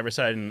the driver's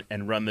side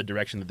and run the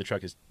direction that the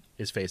truck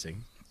is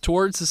facing.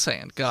 Towards the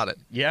sand. Got it.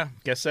 Yeah,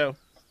 guess so.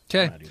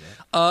 Okay.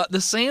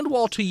 The sand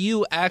wall to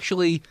you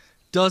actually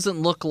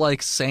doesn't look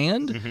like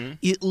sand.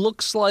 It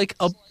looks like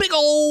a big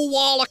old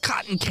wall of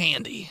cotton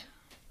candy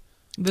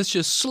that's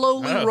just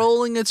slowly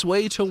rolling its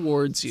way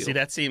towards you. See,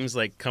 that seems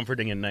like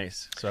comforting and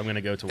nice, so I'm going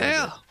to go towards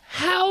it.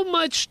 How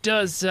much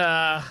does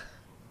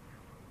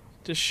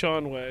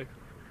Sean weigh?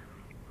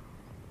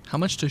 How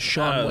much does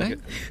Sean weigh?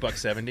 Like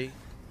 $170.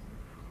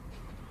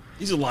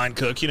 He's a line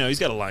cook. He's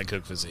got a line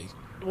cook physique.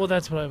 Well,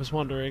 that's what I was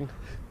wondering.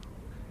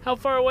 How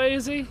far away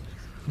is he?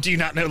 Do you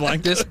not know line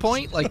At this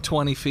point, like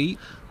 20 feet.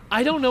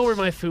 I don't know where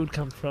my food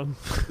comes from.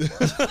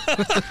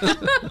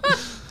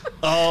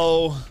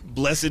 Oh,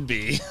 blessed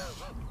be.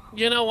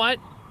 You know what?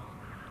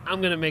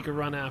 I'm going to make a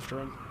run after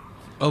him.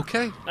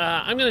 Okay.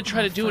 I'm going to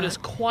try to do it as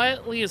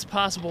quietly as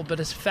possible, but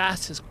as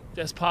fast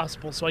as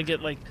possible, so I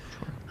get, like,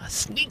 a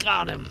sneak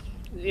on him,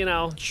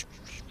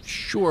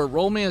 Sure.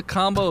 Roll me a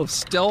combo of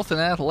stealth and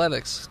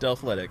athletics.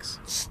 Stealthletics.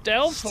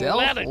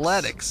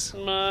 Stealthletics.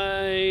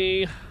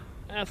 My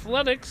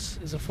athletics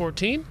is a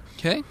 14.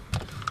 Okay.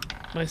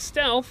 My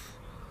stealth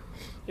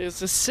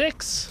is a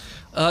 6.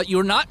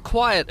 You're not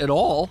quiet at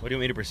all. What do you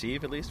want me to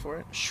perceive, at least, for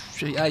it?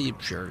 Sure, yeah.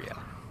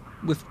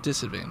 With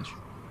disadvantage.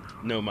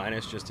 No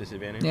minus, just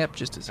disadvantage? Yep,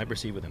 just disadvantage. I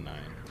perceive with a 9.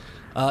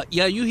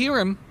 Yeah, you hear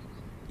him.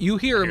 You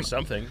hear him.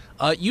 Something.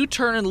 You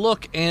turn and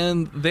look,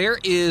 and there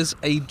is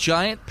a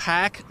giant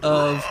pack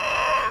of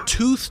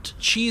toothed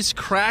cheese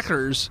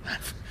crackers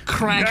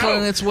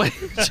crackling its way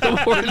towards you.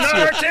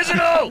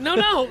 Artisanal!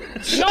 No,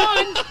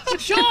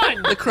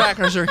 Sean! The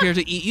crackers are here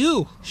to eat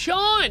you.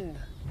 Sean!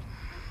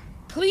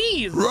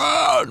 Please!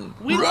 Run!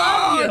 We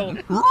love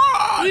you!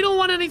 Run! We don't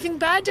want anything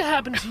bad to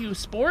happen to you,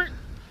 sport.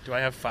 Do I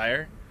have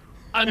fire?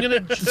 I'm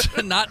gonna...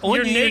 Not on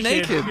you're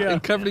naked yeah.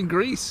 and covered in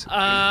grease.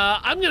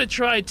 I'm gonna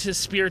try to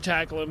spear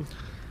tackle him.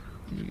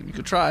 You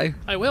could try.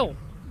 I will.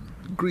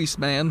 Grease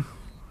man.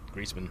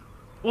 Greaseman.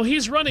 Well,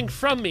 he's running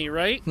from me,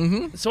 right?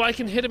 Mm-hmm. So I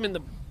can hit him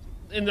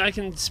and I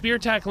can spear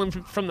tackle him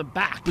from the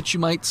back. But you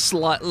might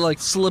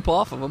slip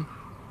off of him.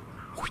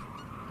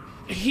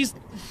 He's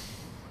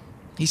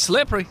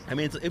slippery. I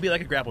mean, it'd be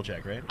like a grapple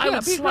check, right? I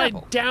would slide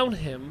grapple. down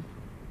him.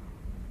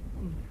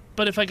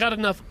 But if I got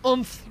enough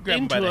oomph Grab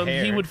him by into the him,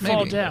 hair. he would fall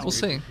Maybe. down. We'll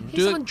see.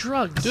 He's on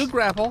drugs. Do a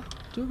grapple.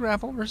 Do a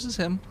grapple versus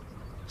him.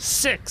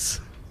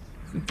 6.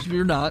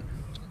 You're not.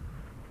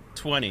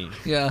 20.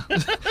 Yeah.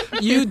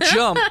 You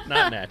jump.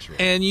 Not natural.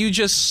 And you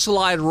just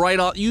slide right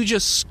off. You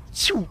just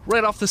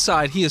right off the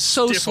side. He is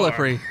so Stiff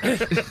slippery.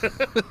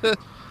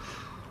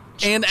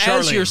 And as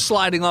Charlie. you're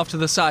sliding off to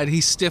the side,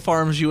 he stiff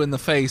arms you in the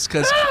face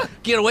because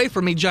get away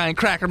from me, giant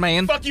cracker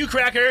man. Fuck you,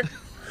 cracker!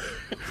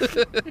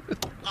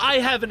 I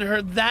haven't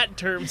heard that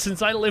term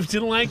since I lived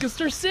in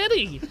Lancaster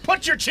City.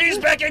 Put your cheese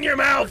back in your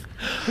mouth!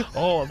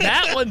 Oh,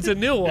 that one's a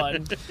new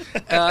one.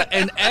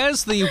 And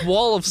as the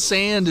wall of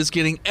sand is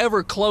getting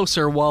ever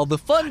closer, while the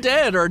Fun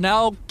Dead are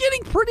now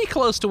getting pretty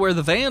close to where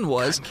the van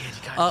was,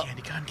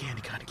 Cotton candy.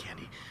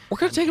 we're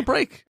going to take a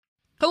break.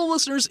 Hello,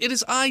 listeners. It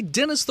is I,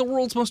 Dennis, the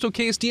world's most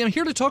okayest DM,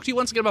 here to talk to you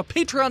once again about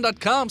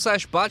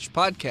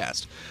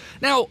patreon.com/botchedpodcast.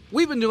 Now,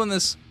 we've been doing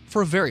this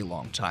for a very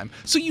long time,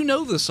 so you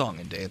know the song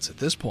and dance at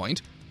this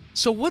point.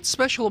 So what's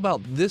special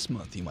about this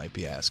month, you might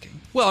be asking?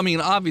 Well, I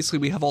mean, obviously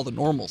we have all the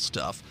normal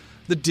stuff.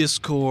 The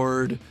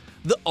Discord,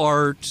 the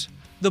art,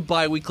 the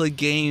bi-weekly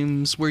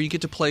games where you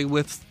get to play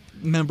with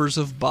members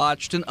of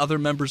Botched and other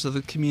members of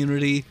the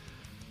community.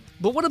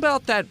 But what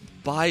about that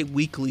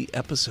bi-weekly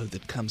episode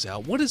that comes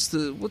out? What's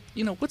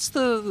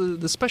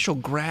the special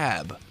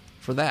grab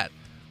for that?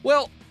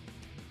 Well,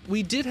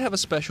 we did have a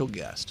special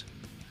guest.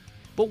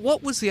 But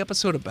what was the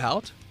episode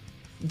about?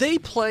 They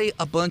play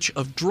a bunch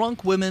of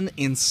drunk women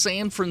in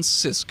San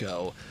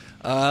Francisco.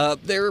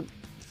 They're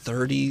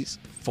 30s,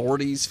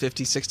 40s,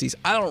 50s, 60s.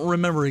 I don't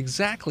remember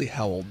exactly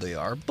how old they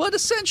are, but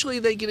essentially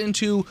they get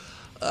into,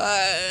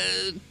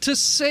 to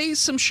say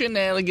some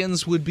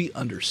shenanigans would be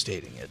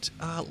understating it.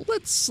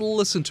 Let's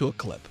listen to a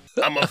clip.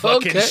 I'm gonna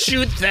fucking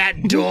shoot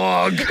that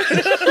dog.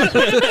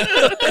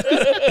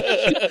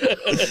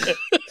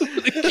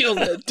 Kill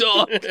that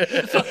dog.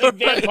 Fucking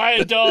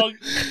vampire dog.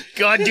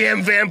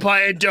 Goddamn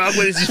vampire dog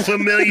with his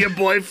familiar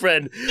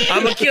boyfriend.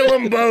 I'm gonna kill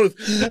them both.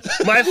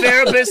 My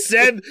therapist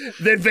said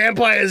that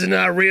vampires are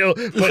not real,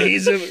 but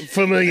he's a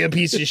familiar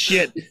piece of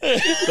shit.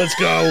 Let's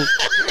go.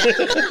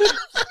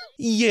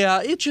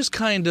 Yeah, it just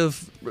kind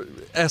of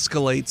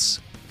escalates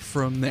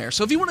from there.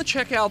 So if you want to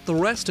check out the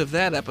rest of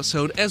that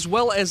episode, as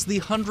well as the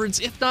hundreds,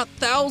 if not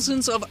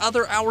thousands of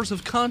other hours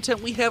of content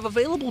we have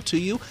available to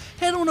you,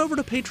 head on over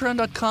to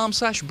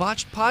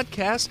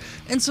patreon.com/botchedpodcast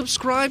and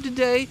subscribe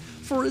today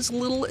for as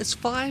little as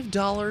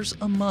 $5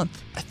 a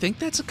month. I think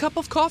that's a cup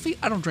of coffee.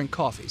 I don't drink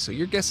coffee, so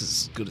your guess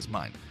is as good as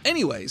mine.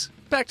 Anyways,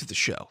 back to the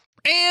show.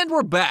 And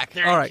we're back.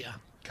 All right.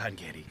 Cotton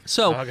candy.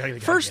 So,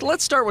 first,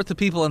 let's start with the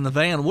people in the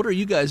van. What are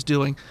you guys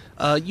doing?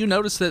 You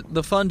notice that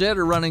the Fun Dead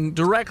are running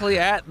directly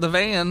at the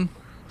van.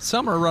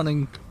 Some are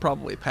running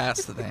probably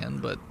past the van,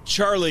 but...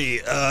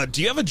 Charlie,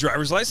 do you have a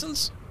driver's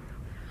license?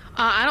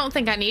 I don't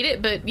think I need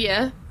it, but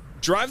yeah.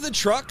 Drive the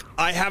truck.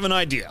 I have an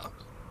idea.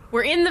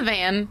 We're in the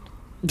van.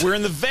 We're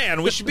in the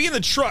van. We should be in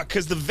the truck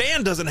because the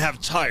van doesn't have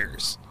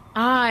tires.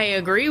 I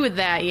agree with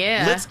that,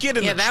 yeah. Let's get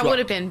in the truck. Yeah, that would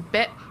have been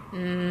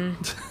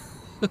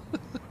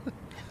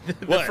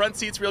The front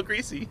seat's real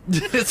greasy.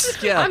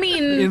 I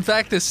mean... In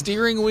fact, the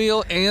steering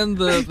wheel and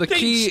the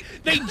key...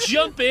 They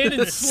jump in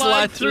and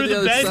slide through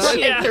the bed.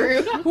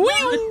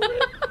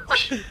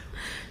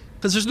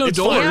 Because there's no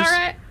doors.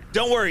 Right.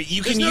 Don't worry,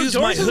 you can no use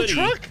doors my in the hoodie.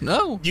 truck?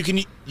 No. You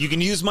can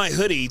use my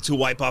hoodie to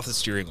wipe off the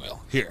steering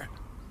wheel. Here.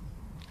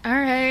 All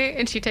right.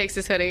 And she takes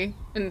his hoodie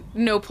and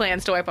no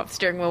plans to wipe off the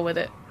steering wheel with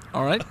it.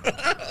 All right.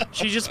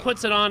 She just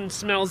puts it on,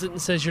 smells it,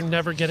 and says, "You're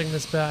never getting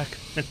this back."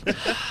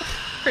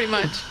 Pretty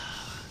much.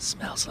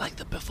 Smells like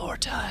the before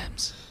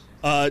times.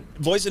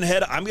 Voice and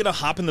head, I'm going to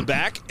hop in the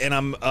back, and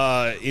I'm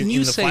in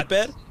the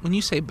flatbed. When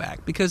you say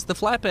back, because the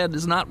flatbed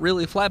is not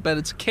really a flatbed,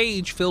 it's a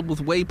cage filled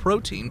with whey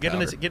protein Get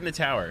powder. in the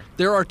tower.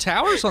 There are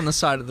towers on the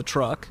side of the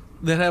truck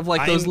that have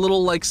like those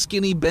little like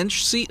skinny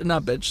bench seat,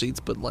 not bench seats,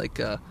 but like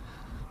I'm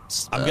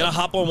going to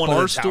hop on one of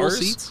the towers.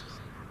 Seats.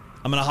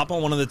 I'm going to hop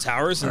on one of the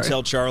towers and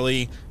tell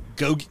Charlie,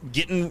 go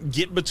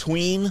get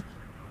between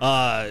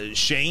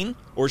Shane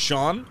or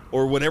Sean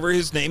or whatever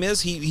his name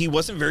is. He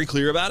wasn't very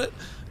clear about it.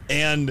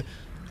 And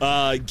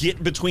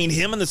get between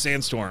him and the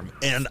sandstorm.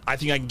 And I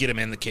think I can get him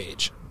in the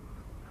cage.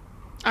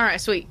 All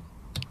right, sweet.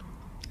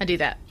 I do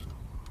that.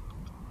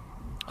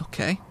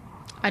 Okay.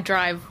 I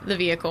drive the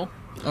vehicle.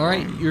 All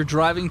right, you're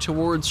driving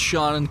towards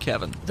Sean and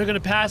Kevin. They're going to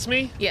pass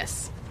me?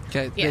 Yes.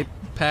 Okay, Yeah. they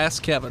pass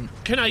Kevin.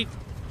 Can I...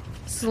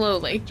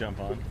 Slowly. Jump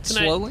on.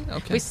 Slowly?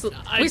 Okay. We slow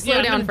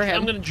down for him.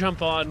 I'm going to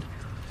jump on.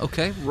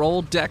 Okay,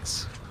 roll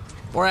Dex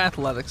or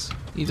Athletics.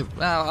 Either.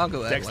 I'll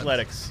go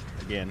Athletics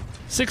again.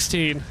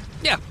 16.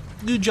 Yeah,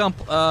 you jump.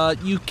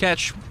 You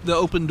catch the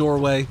open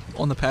doorway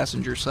on the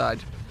passenger side.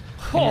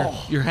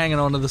 Oh. You're hanging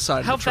onto the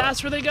side How of the truck.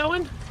 fast were they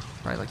going?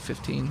 Right, like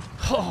 15.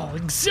 Oh,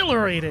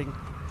 exhilarating.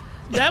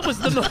 That was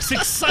the most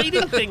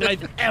exciting thing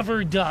I've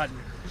ever done.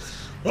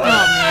 Oh,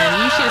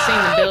 man, you should have seen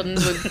the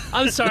buildings with...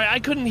 I'm sorry, I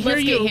couldn't hear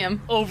Let's you get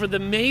him. over the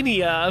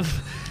mania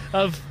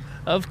of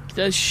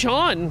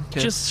Sean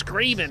just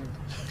screaming.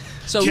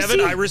 So Kevin,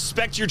 I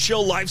respect your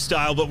chill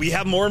lifestyle, but we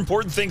have more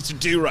important things to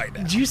do right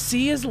now. Do you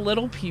see his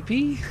little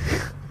peepee?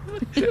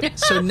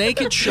 So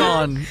Naked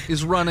Sean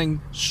is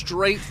running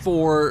straight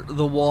for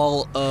the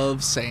wall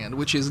of sand,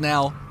 which is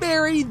now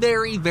very,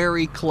 very,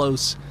 very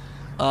close.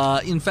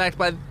 In fact,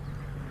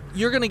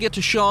 you're going to get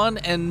to Sean,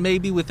 and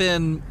maybe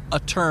within a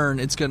turn,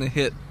 it's going to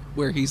hit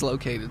where he's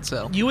located.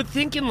 So You would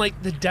think in,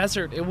 like, the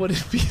desert it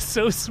wouldn't be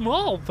so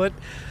small, but...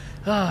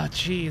 Ah,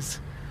 jeez.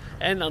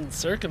 And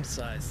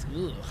uncircumcised.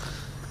 Ugh.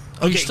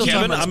 Okay, still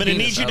Kevin, talking about I'm going to his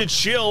need you to penis,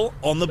 chill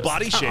on the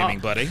body shaming,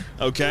 buddy.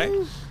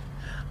 Okay?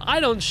 I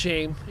don't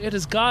shame. It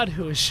is God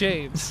who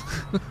shames.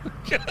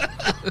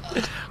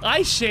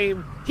 I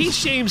shame. He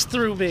shames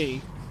through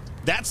me.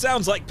 That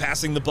sounds like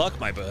passing the buck,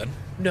 my bud.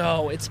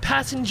 No, it's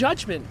passing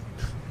judgment.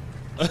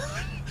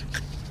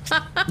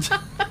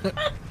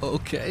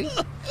 Okay.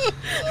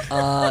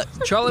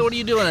 Charlie, what are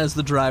you doing as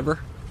the driver?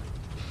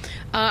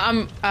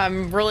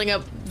 I'm rolling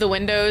up the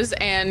windows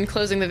and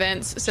closing the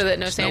vents so that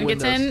no sand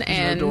gets in. There's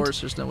And no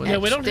doors. There's no windows. Yeah,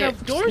 we don't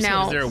have doors.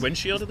 now- Is there a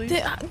windshield at least?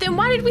 Then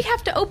why did we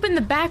have to open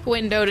the back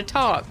window to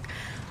talk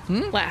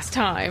last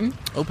time?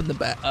 Open the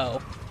back.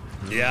 Oh.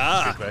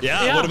 Yeah.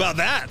 Yeah. What about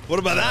that? What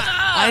about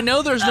that? I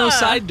know there's no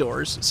side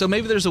doors, so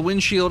maybe there's a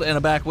windshield and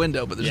a back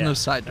window, but there's Yeah, no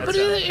side doors. But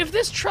if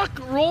this truck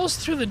rolls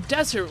through the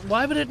desert,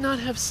 why would it not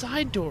have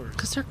side doors?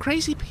 Because they're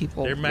crazy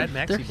people. They're Mad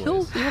Maxi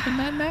boys. They're the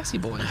Mad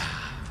Maxi boys.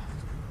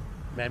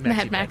 Mad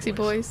Mad Maxi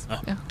boys.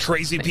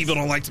 Crazy people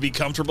don't like to be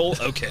comfortable?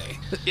 Okay.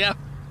 Yeah.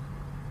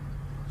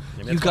 I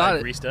mean, You that's got why I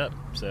it. greased up,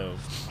 so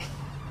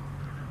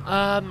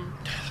My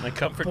my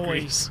comfort boys.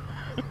 grease.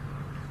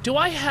 Do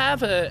I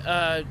have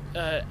a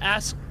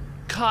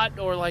ascot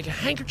or like a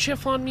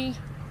handkerchief on me?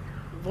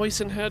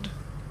 Voice and head.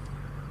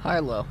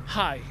 Harlow,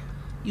 Hi.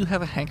 you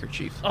have a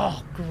handkerchief.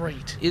 Oh,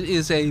 great. It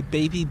is a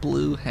baby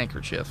blue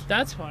handkerchief.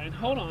 That's fine.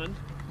 Hold on.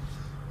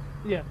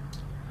 Yeah.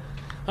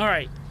 All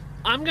right.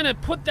 I'm going to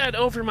put that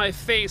over my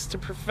face to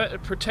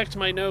protect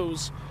my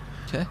nose.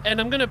 Okay. And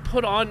I'm going to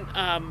put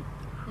on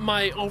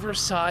my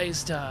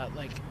oversized,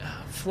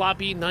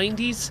 floppy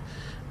 90s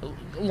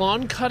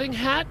lawn cutting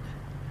hat.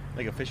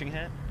 Like a fishing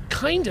hat?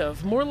 Kind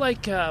of. More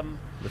like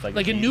With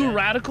like a a New hat?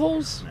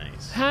 Radicals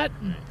Nice. hat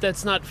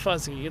that's not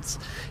fuzzy. It's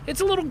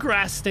a little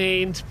grass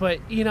stained, but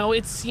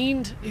it's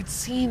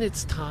seen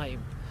its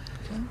time.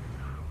 Okay.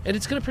 And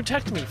it's going to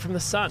protect me from the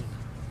sun.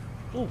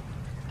 Ooh.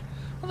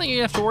 I don't think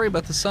you have to worry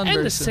about the sun And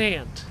very the soon.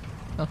 sand.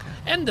 Okay.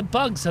 And the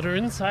bugs that are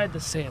inside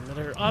the sand that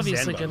are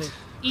obviously Sand going bugs.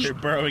 to eat. They're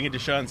burrowing into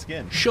Sean's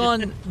skin.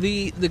 Sean,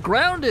 the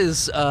ground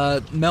is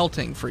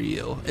melting for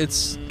you.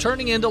 It's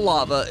turning into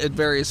lava at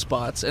various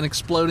spots and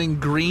exploding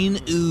green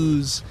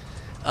ooze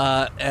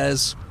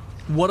as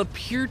what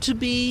appear to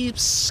be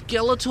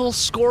skeletal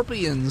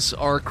scorpions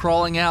are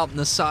crawling out in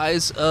the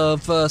size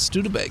of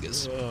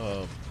Studebagas.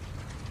 Oh,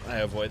 I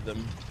avoid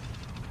them.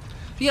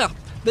 Yeah,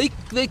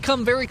 they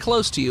come very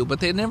close to you, but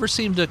they never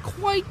seem to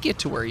quite get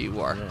to where you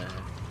are. Yeah.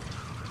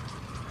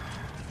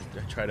 I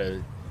try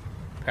to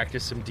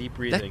practice some deep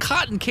breathing. That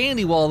cotton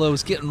candy wall, though,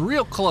 is getting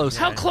real close.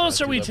 How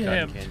close I are we love to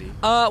cotton him? candy.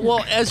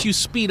 Well, as you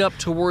speed up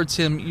towards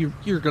him,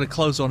 you're going to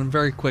close on him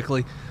very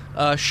quickly.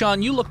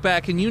 Sean, you look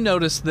back and you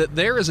notice that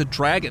there is a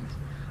dragon.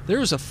 There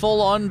is a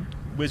full-on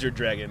Wizard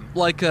dragon.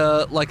 like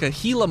a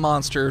Gila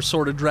monster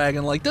sort of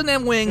dragon. Like, doesn't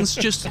have wings,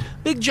 just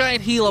big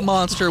giant Gila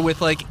monster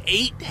with like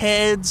 8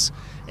 heads,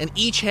 and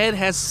each head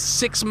has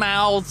 6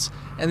 mouths,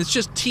 and it's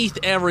just teeth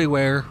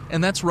everywhere,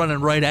 and that's running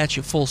right at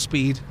you full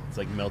speed. It's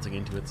like melting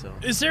into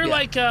itself. Is there Yeah.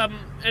 like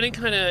any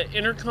kind of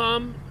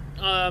intercom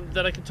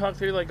that I can talk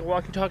through, like a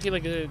walkie-talkie,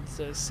 like a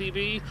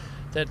CB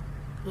that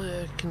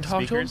can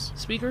talk to him? Speakers?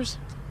 Speakers?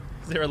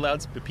 Is there a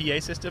loud PA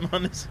system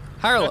on this?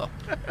 Harlow.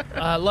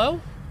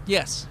 Low?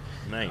 Yes.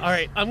 Nice. All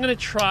right, I'm going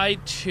to try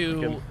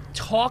to Okay.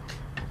 talk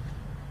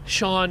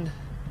Sean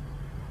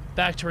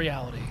back to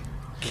reality.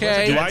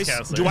 Okay. Do Guidance I,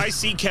 counselor. do I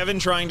see Kevin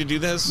trying to do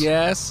this?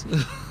 Yes.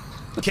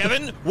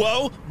 Kevin,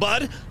 whoa,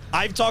 bud.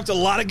 I've talked to a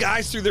lot of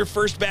guys through their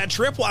first bad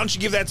trip. Why don't you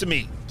give that to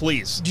me,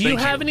 please? Do you Thank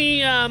have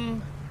any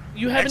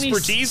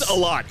expertise? A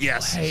lot,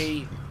 yes.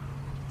 Hey,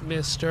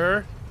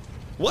 mister.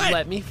 What?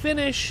 Let me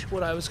finish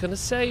what I was going to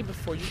say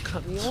before you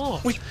cut me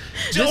off. We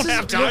don't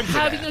have time We're for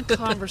having that. a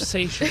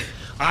conversation.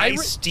 I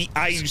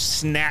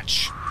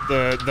snatch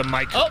the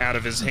mic out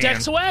of his hand.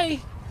 Dex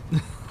away.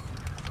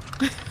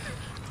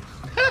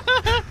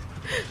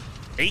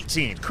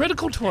 18.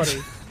 Critical 20.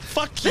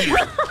 Fuck you.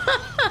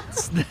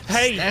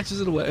 Hey. Snatches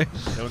it away.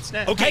 Don't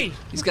snap. Okay. Hey.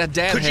 He's got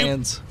dad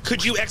hands.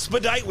 Could you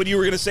expedite what you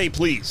were going to say,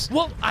 please?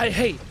 Well,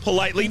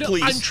 Politely,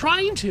 please. I'm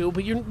trying to,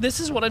 but this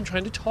is what I'm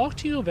trying to talk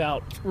to you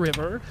about,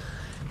 River.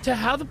 To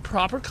have the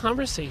proper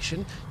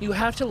conversation, you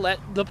have to let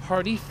the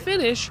party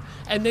finish,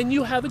 and then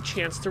you have a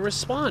chance to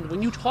respond.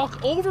 When you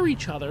talk over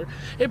each other,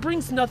 it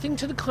brings nothing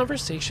to the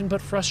conversation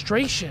but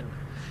frustration.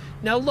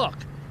 Now look,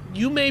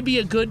 you may be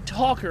a good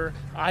talker,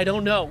 I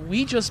don't know,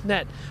 we just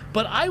met,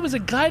 but I was a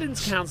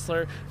guidance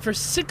counselor for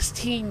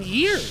 16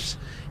 years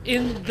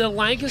in the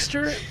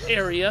Lancaster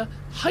area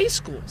high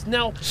schools.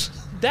 Now,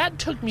 that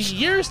took me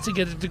years to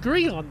get a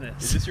degree on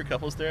this. Is this your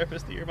couples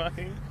therapist that you're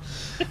mocking?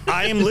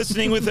 I am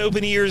listening with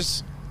open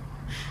ears.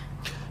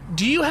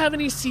 Do you have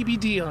any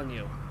CBD on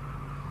you?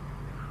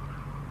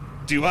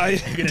 Do I?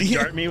 You're gonna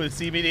dart me with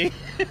CBD?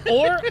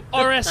 Or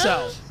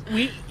RSO?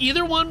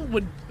 Either one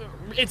would.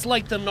 It's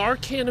like the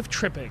Narcan of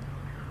tripping.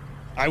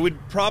 I would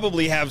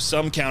probably have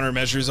some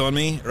countermeasures on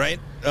me, right?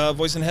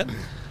 Voice and head?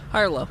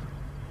 High or low?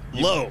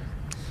 Low.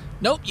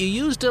 Nope, you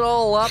used it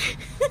all up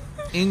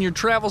in your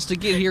travels to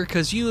get here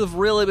because you have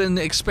really been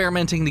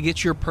experimenting to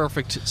get your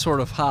perfect sort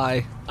of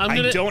high.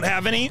 I don't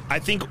have any. I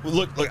think.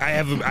 Look. I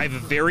have a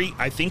very.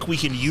 I think we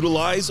can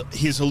utilize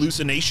his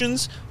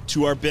hallucinations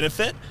to our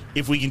benefit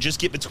if we can just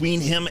get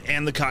between him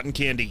and the cotton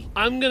candy.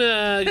 I'm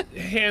gonna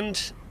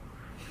hand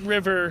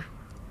River.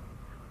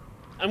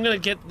 I'm gonna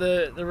get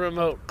the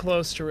remote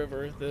close to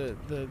River,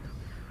 the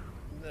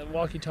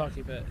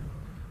walkie-talkie bit.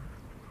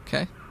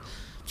 Okay.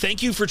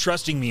 Thank you for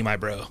trusting me, my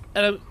bro.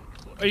 And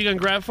are you gonna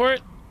grab for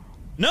it?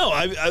 No,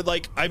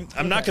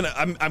 I'm not gonna.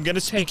 I'm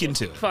gonna speak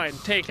into it. Fine,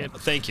 take it.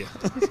 Thank you.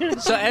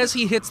 So as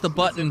he hits the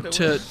button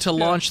to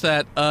launch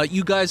that,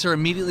 you guys are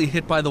immediately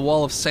hit by the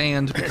wall of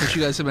sand because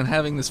you guys have been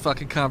having this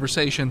fucking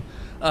conversation.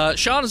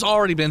 Sean has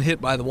already been hit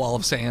by the wall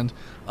of sand.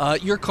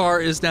 Your car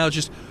is now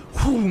just,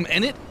 whoom,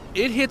 and it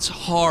hits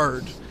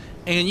hard,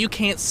 and you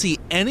can't see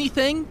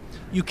anything.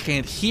 You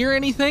can't hear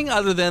anything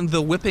other than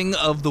the whipping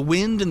of the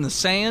wind and the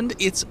sand.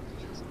 It's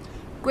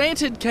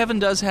granted, Kevin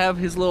does have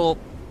his little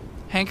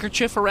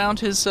handkerchief around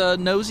his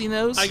nosy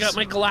nose. I got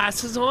my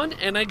glasses on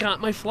and I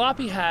got my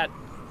floppy hat.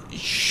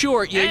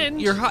 Sure,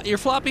 your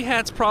floppy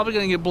hat's probably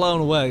going to get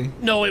blown away.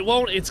 No, it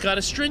won't. It's got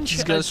a string.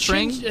 It's got a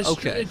string?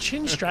 A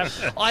chin strap.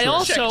 I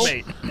also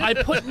I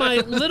put my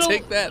little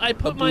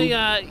earplugs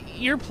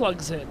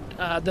in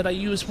that I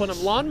use when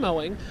I'm lawn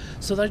mowing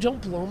so that I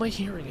don't blow my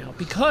hearing out.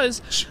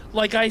 Because,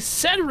 like I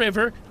said,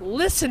 River,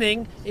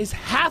 listening is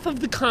half of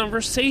the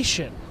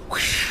conversation.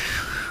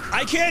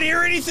 I can't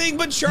hear anything,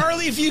 but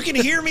Charlie, if you can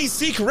hear me,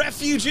 seek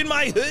refuge in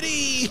my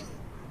hoodie.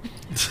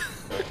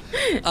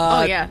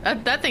 Oh yeah,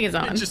 that thing is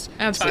on.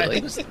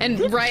 Absolutely.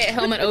 And riot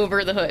helmet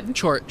over the hood.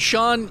 Sure.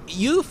 Sean,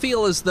 you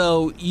feel as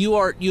though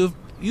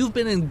you've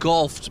been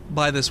engulfed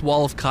by this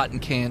wall of cotton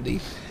candy,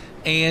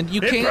 and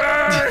you can't.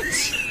 It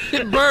burns.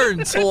 It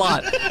burns a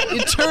lot.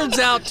 It turns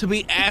out to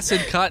be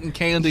acid cotton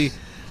candy,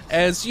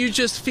 as you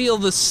just feel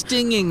the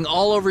stinging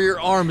all over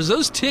your arms.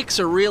 Those ticks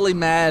are really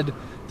mad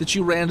that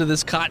you ran to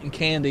this cotton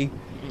candy,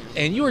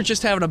 and you were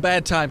just having a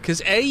bad time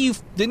because you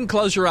didn't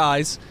close your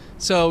eyes.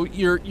 So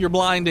you're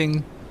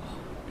blinding.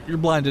 You're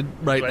blinded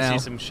right now. Do I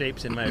see some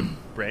shapes in my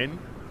brain,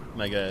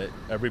 like a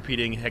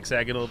repeating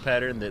hexagonal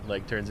pattern that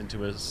like turns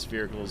into a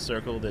spherical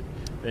circle that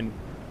then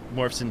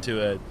morphs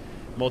into a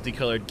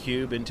multicolored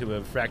cube into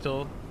a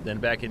fractal, then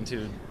back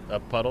into a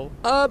puddle?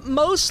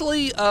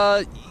 Mostly,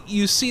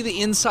 you see the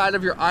inside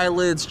of your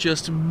eyelids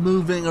just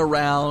moving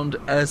around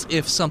as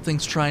if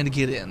something's trying to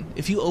get in.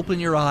 If you open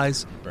your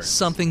eyes,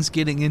 something's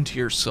getting into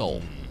your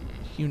soul.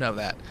 You know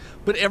that.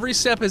 But every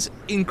step is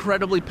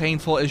incredibly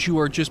painful as you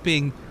are just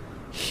being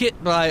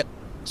hit by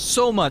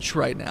so much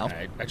right now.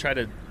 I try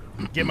to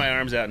get my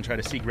arms out and try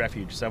to seek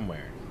refuge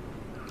somewhere.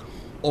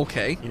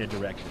 Okay. In a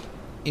direction.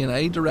 In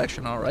a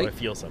direction, all right. So I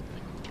feel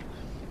something.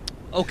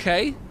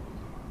 Okay.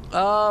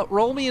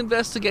 Roll me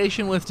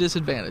investigation with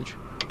disadvantage.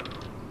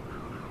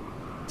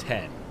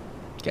 10.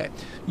 Okay.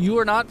 You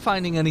are not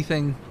finding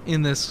anything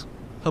in this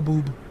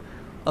haboob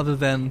other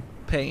than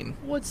pain.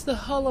 What's the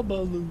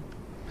hullabaloo?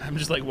 I'm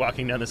just like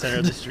walking down the center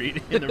of the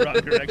street in the wrong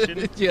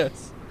direction.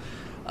 Yes.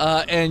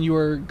 And you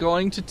are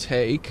going to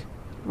take,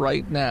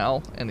 right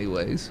now,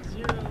 anyways,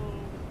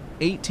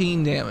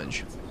 18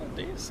 damage.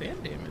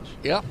 Sand damage.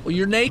 Yeah. Well,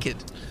 you're naked.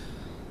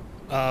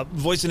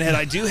 Voice in head,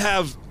 I do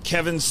have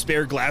Kevin's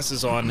spare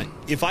glasses on.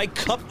 If I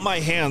cup my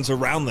hands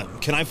around them,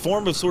 can I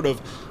form a sort of,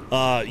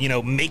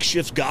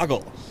 makeshift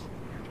goggle?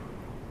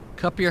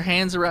 Cup your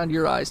hands around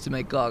your eyes to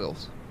make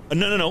goggles.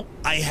 No.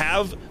 I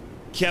have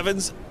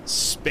Kevin's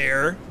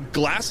spare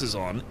glasses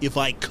on. If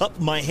I cup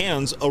my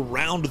hands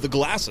around the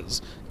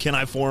glasses, can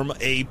I form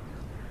a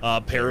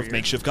pair of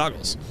makeshift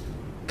goggles?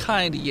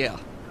 Kinda, yeah.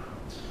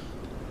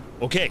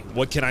 Okay,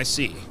 what can I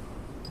see?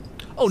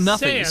 Oh,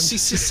 nothing. Sand. You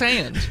see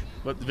sand.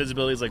 What, the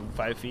visibility is like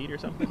 5 feet or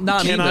something?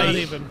 Not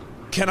even.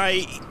 Can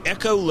I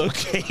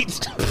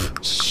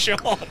echolocate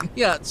Sean?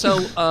 Yeah, so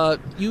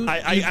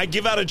I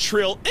give out a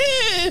trill.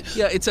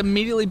 Yeah, it's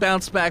immediately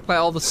bounced back by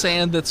all the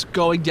sand that's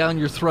going down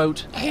your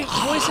throat. Hey,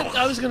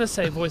 I was going to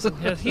say,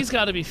 he's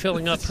got to be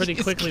filling up pretty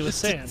quickly with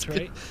sand,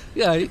 right?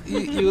 Yeah,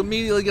 you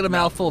immediately get a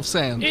mouthful of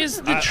sand.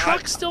 Is the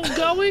truck still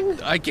going?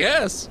 I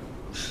guess.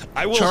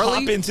 I will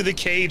hop into the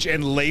cage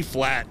and lay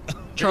flat.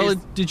 Charlie,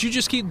 did you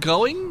just keep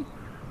going?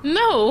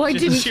 No, I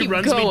didn't keep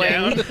going. Me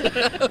down.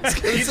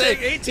 You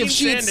take 18 if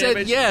she had sand said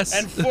damage yes,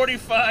 and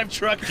 45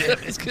 truck I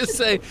damage. was gonna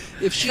say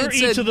if she had each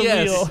said of the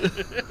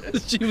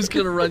yes, she was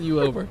gonna run you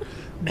over.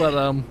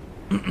 But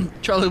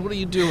Charlie, what are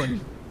you doing?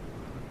 It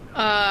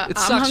I'm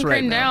sucks hunkering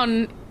right now.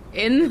 down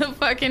in the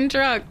fucking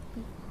truck.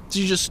 So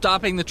you're just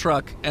stopping the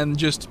truck and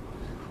just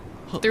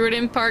Threw it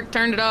in park,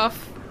 turned it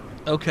off,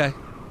 okay,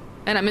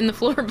 and I'm in the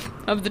floor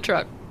of the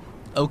truck.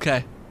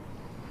 okay.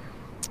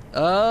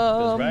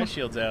 Those riot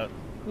shields out.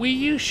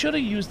 You should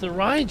have used the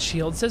ride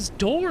shields as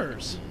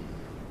doors.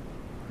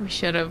 We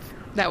should have.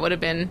 That would have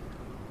been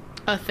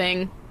a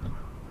thing.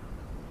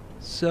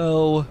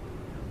 So,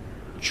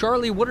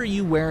 Charlie, what are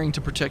you wearing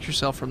to protect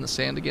yourself from the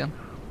sand again?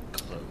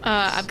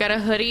 I've got a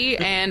hoodie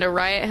and a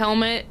riot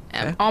helmet.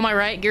 Okay. All my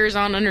riot gear is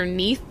on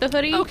underneath the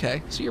hoodie.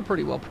 Okay, so you're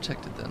pretty well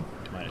protected then.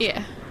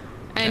 Yeah.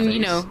 And,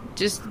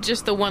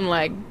 just the one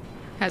leg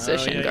has a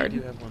shin guard. You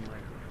do have one leg.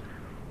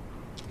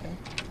 Okay.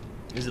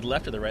 Is it the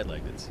left or the right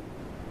leg that's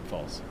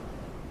false?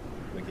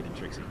 Wicked and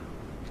Trixie.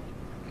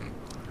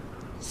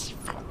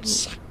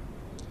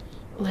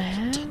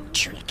 Left.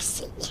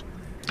 Trixie.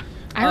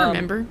 I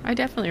remember. I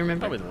definitely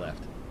remember. Probably the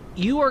left.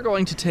 You are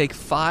going to take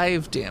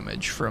 5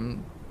 damage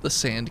from the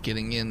sand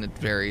getting in at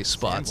various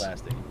spots.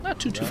 Sandblasting. Not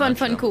too Fun, much,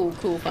 though.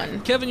 cool,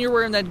 fun. Kevin, you're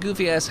wearing that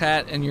goofy ass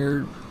hat and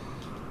your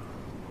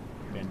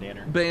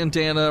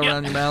bandana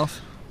around your mouth.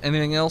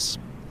 Anything else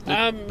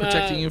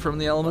protecting you from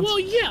the elements? Well,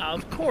 yeah,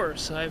 of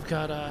course. I've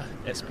got a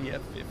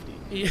SPF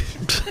 50.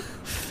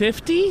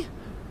 50?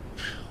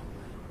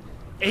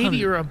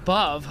 80 or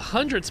above.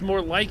 100's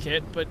more like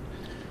it, but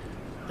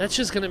that's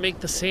just going to make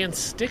the sand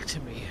stick to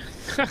me.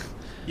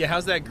 Yeah,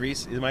 how's that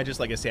grease? Am I just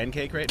like a sand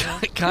cake right now?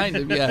 Kind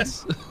of,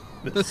 yes.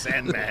 The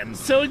Sandman.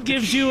 So it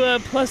gives you a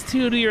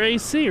 +2 to your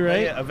AC,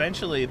 right? Yeah,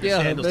 eventually the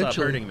sand will stop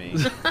hurting me.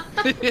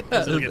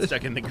 Because it'll get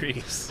stuck in the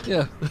grease.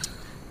 Yeah.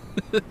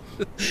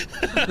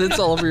 It's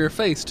all over your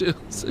face too,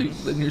 so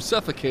then you're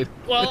suffocated.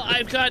 Well,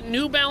 I've got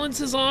New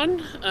Balances on,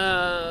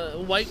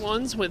 white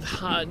ones with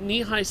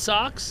knee-high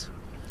socks.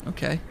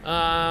 Okay.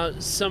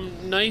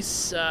 Some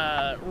nice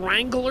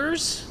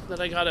Wranglers that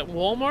I got at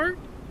Walmart.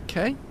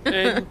 Okay.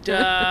 And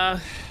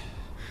a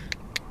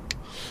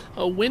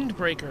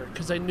windbreaker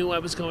because I knew I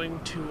was going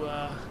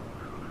to.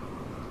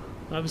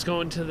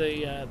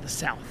 The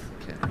south.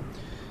 Okay.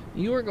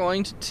 You are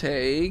going to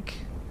take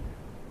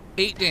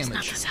 8 damage. It's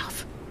not the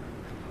south.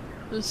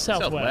 The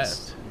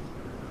southwest.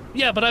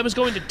 Yeah, but I was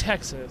going to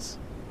Texas.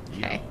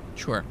 Okay.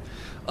 Sure.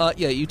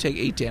 Yeah, you take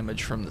 8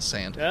 damage from the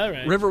sand. All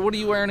right. River, what are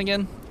you wearing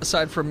again?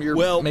 Aside from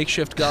your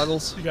makeshift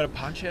goggles? You got a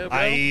poncho, bro?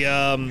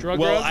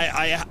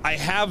 I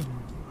have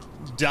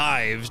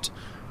dived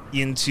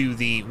into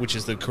which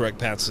is the correct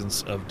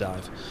passage of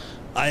dive.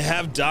 I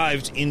have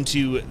dived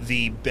into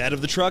the bed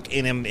of the truck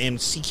and am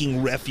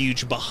seeking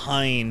refuge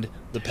behind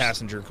the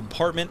passenger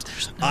compartment.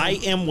 I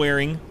am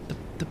wearing...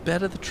 The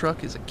bed of the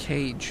truck is a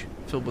cage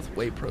filled with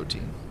whey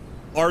protein.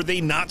 Are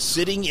they not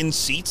sitting in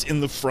seats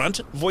in the front,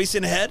 voice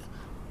in head?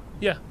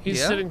 Yeah,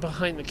 he's sitting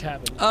behind the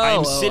cabin.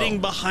 I'm sitting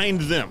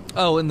behind them.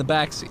 Oh, in the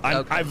back seat.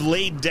 Okay. I've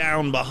laid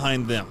down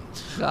behind them.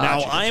 Gotcha.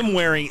 Now, I am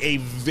wearing a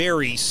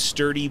very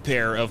sturdy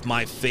pair of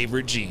my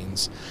favorite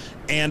jeans,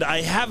 and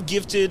I have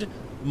gifted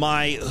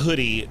my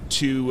hoodie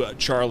to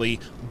Charlie,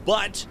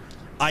 but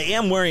I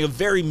am wearing a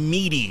very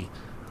meaty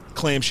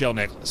clamshell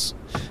necklace.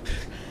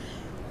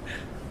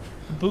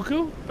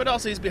 Buku? But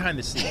also he's behind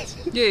the scenes.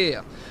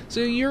 Yeah.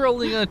 So you're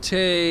only going to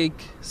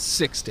take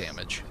 6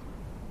 damage.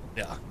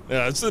 Yeah,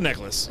 it's the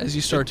necklace. As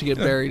you start to get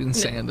buried in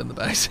sand in the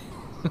back seat.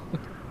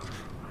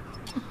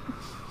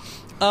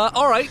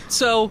 All right,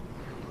 so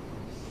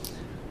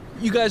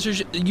you guys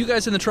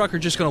in the truck are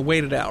just going to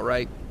wait it out,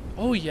 right?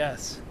 Oh,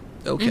 yes.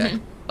 Okay.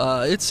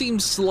 It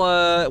seems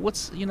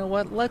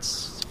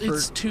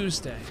it's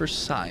Tuesday. For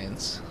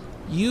science.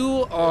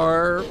 You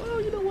are,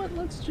 well, you know what?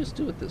 Let's just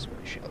do it this way,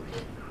 shall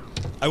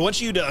we? I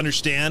want you to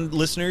understand,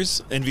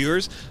 listeners and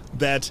viewers,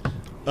 that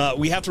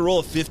we have to roll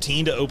a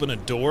 15 to open a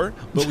door,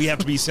 but we have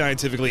to be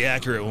scientifically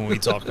accurate when we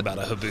talk about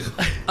a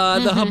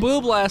haboob. The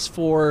haboob lasts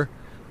for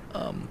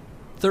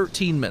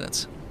 13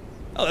 minutes.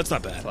 Oh, that's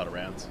not bad. That's a lot of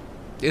rounds.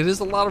 It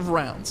is a lot of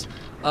rounds.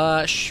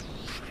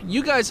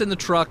 You guys in the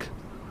truck,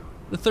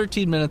 the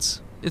 13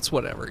 minutes, it's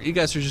whatever. You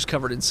guys are just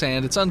covered in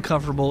sand. It's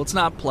uncomfortable. It's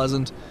not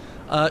pleasant.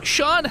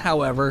 Sean,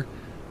 however,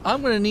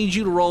 I'm going to need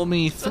you to roll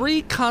me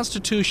 3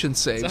 Constitution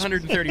saves. It's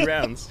 130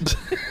 rounds.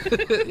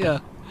 Yeah.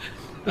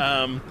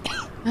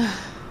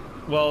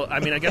 Well, I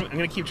mean, I'm going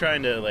to keep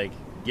trying to,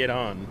 get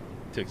on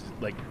to,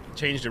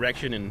 change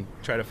direction and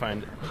try to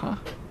find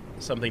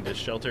something to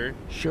shelter.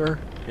 Sure.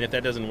 And if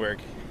that doesn't work,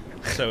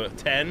 so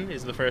 10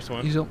 is the first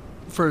one.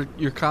 For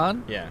your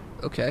con? Yeah.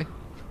 Okay.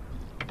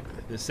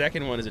 The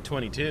second one is a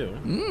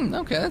 22.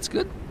 Okay, that's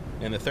good.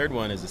 And the third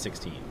one is a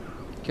 16.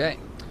 Okay.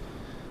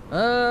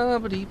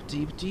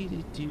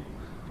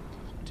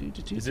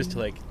 Is this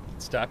to,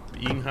 stop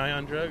being high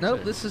on drugs?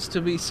 Nope, this is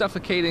to be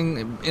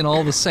suffocating in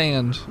all the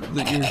sand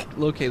that you're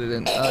located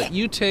in.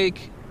 You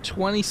take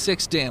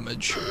 26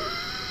 damage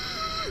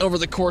over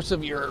the course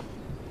of your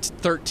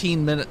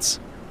 13 minutes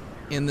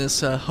in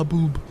this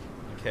haboob.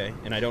 Okay,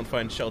 and I don't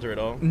find shelter at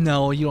all?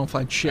 No, you don't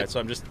find shit. Right, so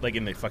I'm just,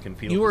 in the fucking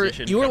fetal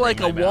position. You were like a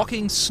covering my mouth.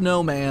 walking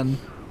snowman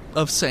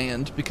of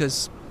sand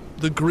because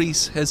the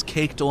grease has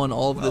caked on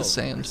all of this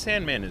sand.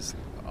 Sandman is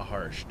a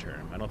harsh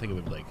term. I don't think it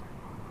would,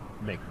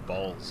 make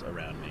balls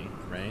around me,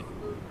 right?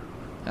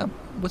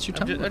 What's your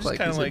tongue look like?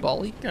 Is it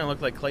bally? Kind of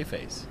look like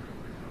Clayface.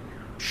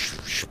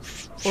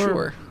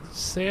 Sure.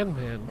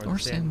 Sandman. Or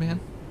Sandman.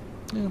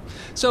 Yeah.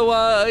 So,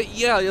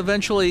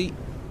 eventually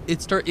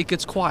it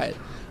gets quiet.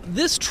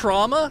 This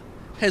trauma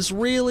has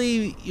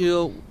really,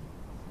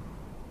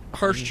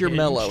 harshed your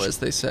mellow, as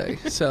they say.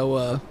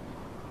 So,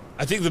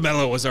 I think the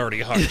mellow was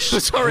already harsh.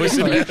 It's already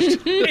harsh.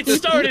 It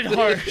started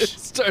harsh. It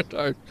started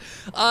harsh.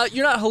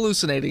 You're not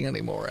hallucinating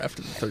anymore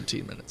after the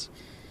 13 minutes.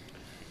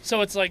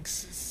 So it's like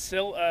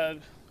Salvia.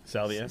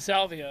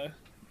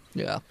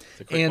 Yeah.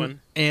 It's a quick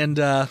one. And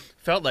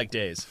felt like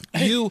days.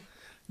 You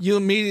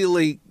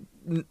immediately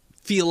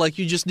feel like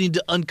you just need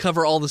to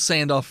uncover all the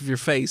sand off of your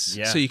face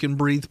so you can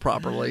breathe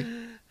properly.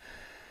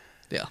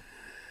 Yeah.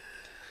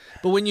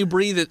 But when you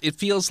breathe, it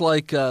feels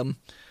like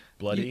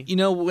bloody. You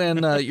know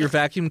when your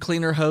vacuum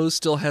cleaner hose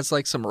still has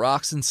some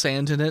rocks and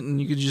sand in it,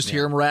 and you can just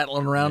hear them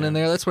rattling around in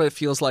there. That's what it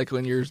feels like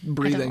when you're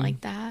breathing. I don't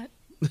like that.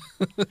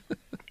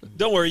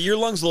 Don't worry, your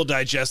lungs will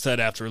digest that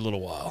after a little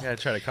while. I gotta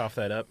try to cough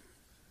that up.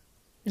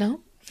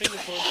 No. I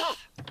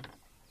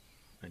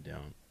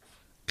don't.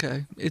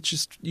 Okay, it's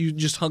just you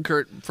just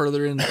hunker it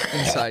further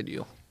inside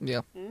you.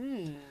 Yeah.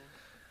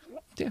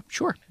 Yeah,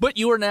 sure. But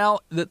you are now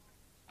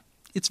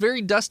it's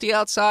very dusty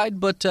outside,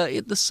 but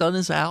the sun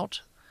is out.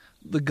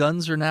 The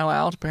guns are now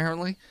out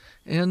apparently,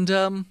 and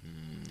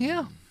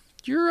yeah,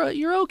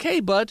 you're okay,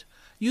 bud.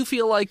 You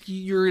feel like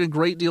you're in a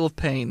great deal of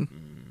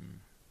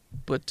pain,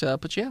 but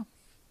yeah.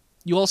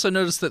 You also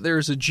notice that there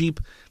is a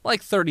Jeep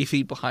 30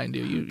 feet behind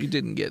you. You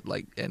didn't get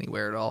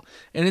anywhere at all,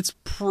 and it's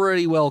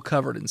pretty well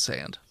covered in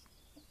sand.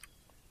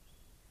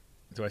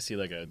 Do I see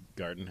like a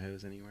garden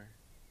hose anywhere?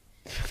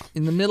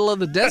 In the middle of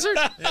the desert?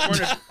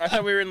 I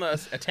thought we were in a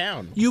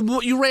town.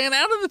 You ran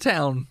out of the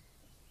town.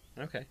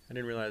 Okay, I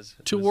didn't realize.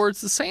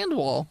 Towards the sand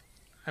wall.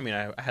 I mean,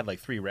 I had like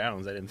 3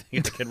 rounds. I didn't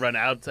think I could run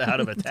out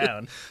of a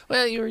town.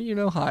 Well,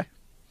 you're high.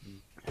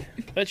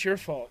 That's your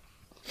fault.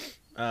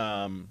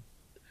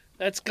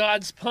 That's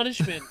God's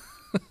punishment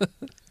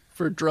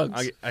for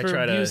drugs. I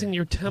try to using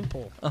your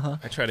temple.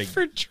 I try to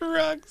for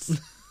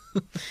drugs.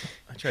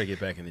 I try to get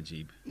back in the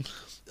Jeep.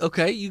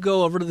 Okay, you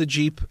go over to the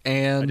Jeep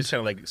and I just kind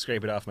of like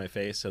scrape it off my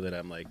face so that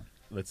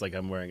it's like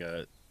I'm wearing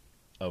a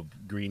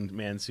green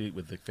man suit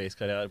with the face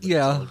cut out. With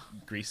all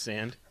grease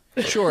sand.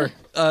 Sure.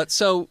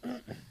 So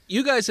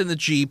you guys in the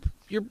Jeep,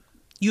 you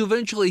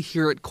eventually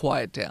hear it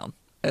quiet down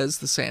as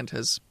the sand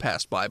has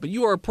passed by, but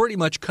you are pretty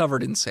much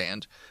covered in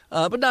sand,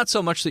 but not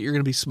so much that you're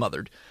going to be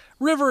smothered.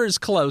 River is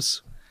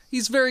close.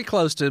 He's very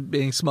close to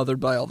being smothered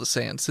by all the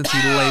sand since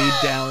he laid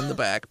down in the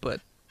back,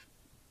 but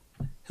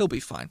he'll be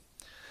fine.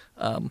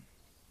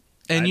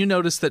 And you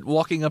notice that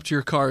walking up to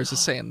your car is a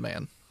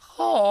Sandman.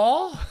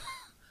 Oh,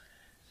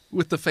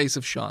 with the face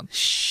of Sean.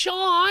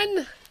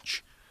 Sean!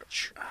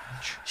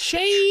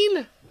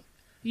 Shane!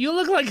 You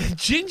look like a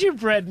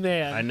gingerbread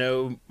man. I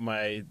know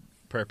my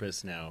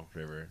purpose now,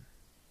 River.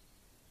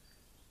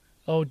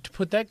 Oh, to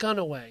put that gun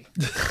away.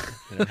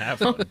 I don't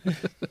have one.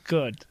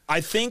 Good.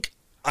 I think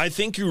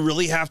you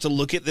really have to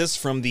look at this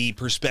from the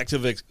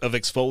perspective of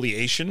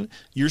exfoliation.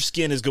 Your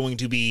skin is going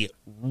to be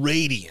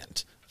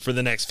radiant for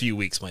the next few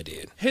weeks, my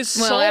dude.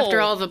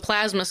 After all the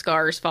plasma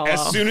scars fall off.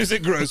 As soon as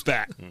it grows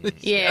back.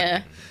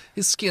 Yeah.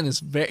 His skin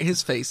is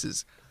his face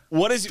is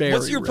what's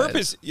your red.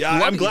 purpose? Yeah,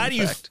 I'm glad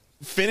you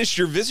finished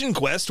your vision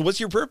quest. What's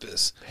your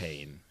purpose?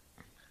 Pain.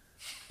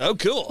 Oh,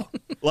 cool.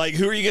 Like,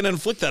 who are you going to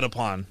inflict that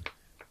upon?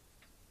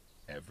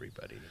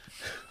 Everybody.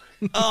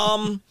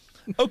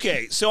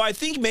 Okay, so I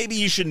think maybe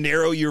you should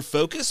narrow your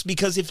focus,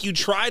 because if you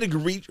try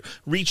to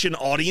reach an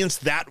audience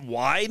that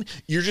wide,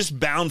 you're just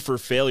bound for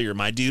failure,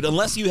 my dude,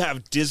 unless you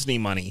have Disney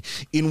money,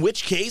 in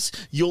which case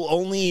you'll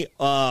only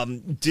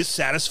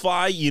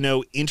dissatisfy,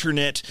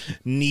 internet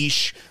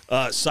niche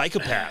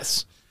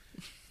psychopaths.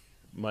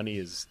 Money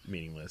is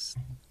meaningless.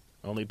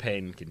 Only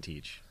pain can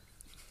teach.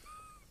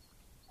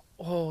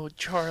 Oh,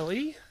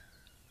 Charlie?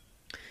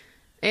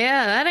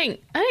 Yeah, that ain't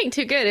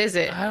too good, is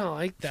it? I don't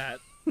like that.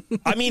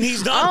 I mean,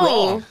 he's not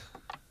wrong.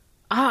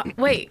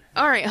 Wait.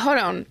 All right, hold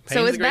on.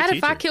 So it's bad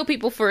if I kill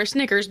people for a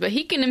Snickers, but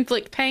he can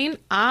inflict pain?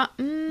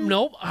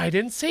 Nope, I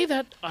didn't say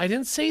that.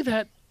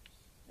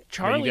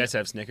 Charlie. You guys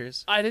have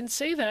Snickers? I didn't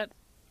say that.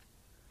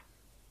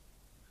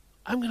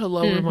 I'm going to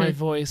lower my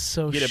voice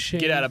so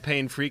get out of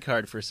pain-free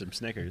card for some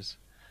Snickers.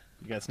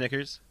 You got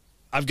Snickers?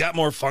 I've got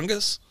more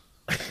fungus.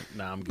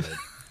 Nah, I'm good.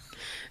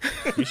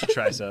 You should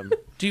try some.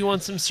 Do you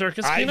want some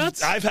circus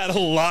peanuts? I've had a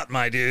lot,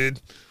 my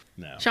dude.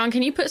 No. Sean,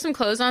 can you put some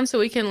clothes on so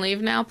we can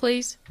leave now,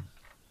 please?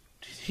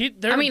 They're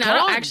gone.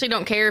 I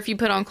don't care if you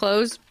put on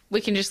clothes. We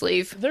can just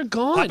leave. They're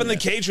gone. Hop in the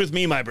cage with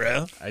me, my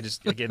bro. I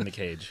get in the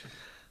cage.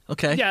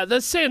 Okay. Yeah,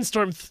 the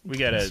sandstorm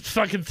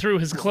fucking threw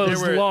his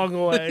clothes long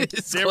away.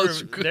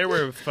 There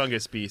were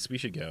fungus beasts. We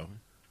should go.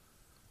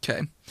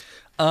 Okay.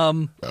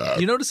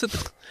 You notice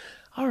that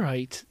all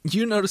right.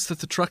 You notice that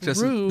the truck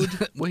doesn't. Rude.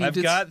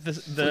 I've got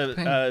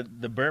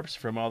the burps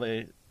from all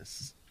the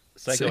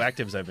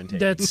psychoactives I've been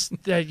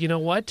taking. You know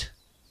what?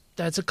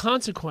 That's a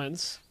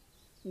consequence,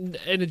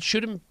 and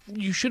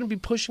you shouldn't be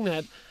pushing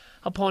that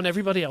upon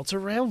everybody else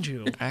around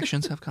you.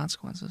 Actions have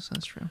consequences.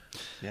 That's true.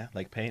 Yeah,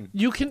 like pain.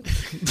 You can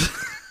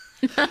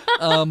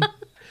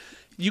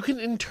you can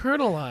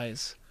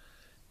internalize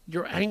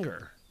your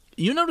anger.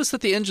 You notice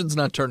that the engine's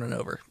not turning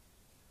over.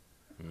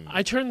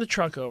 I turned the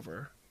truck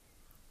over.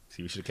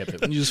 See, we should have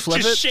kept it. You just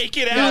flip it? Shake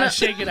it out.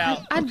 Shake it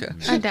out.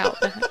 I doubt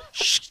that.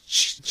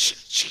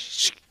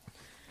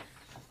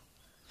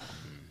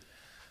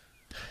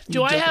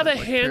 Do I have a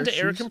hand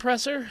air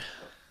compressor?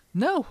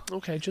 No.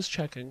 Okay, just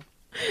checking.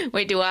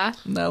 Wait, do I?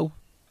 No.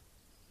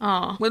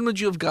 Oh. When would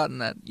you have gotten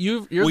that?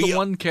 You're the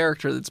one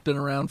character that's been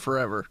around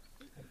forever.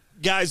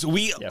 Guys,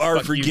 we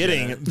are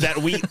forgetting that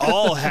we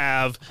all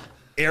have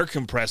air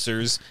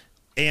compressors,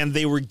 and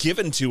they were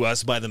given to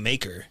us by the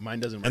maker. Mine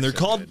doesn't work. And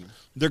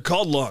they're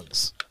called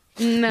lungs.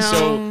 No.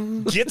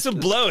 So get some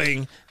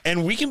blowing,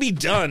 and we can be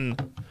done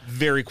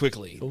very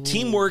quickly. Ooh.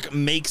 Teamwork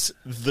makes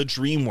the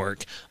dream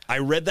work. I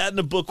read that in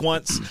a book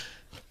once.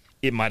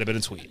 It might have been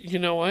a tweet. You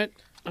know what?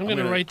 I'm going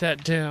to write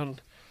that down.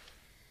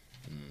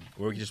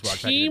 Or we can just walk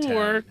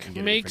Teamwork back into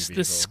town makes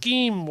the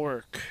scheme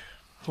work.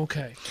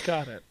 Okay,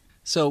 got it.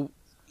 So,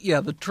 yeah,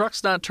 the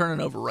truck's not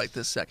turning over right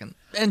this second.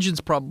 Engine's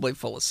probably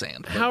full of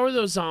sand. How are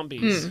those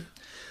zombies?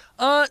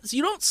 So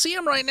you don't see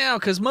them right now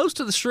because most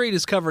of the street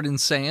is covered in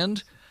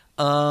sand.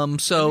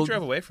 So we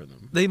drove away from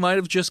them. They might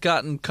have just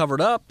gotten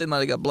covered up. They might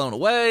have got blown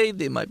away.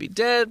 They might be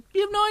dead.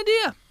 You have no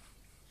idea.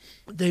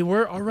 They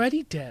were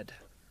already dead.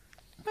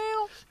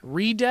 Well,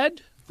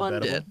 re-dead?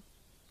 Fun dead.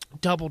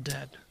 Double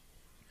dead.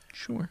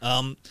 Sure.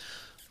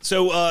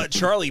 So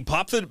Charlie,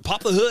 pop the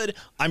hood.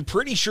 I'm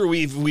pretty sure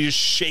we just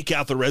shake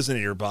out the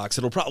resonator box.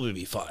 It'll probably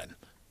be fine.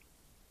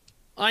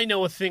 I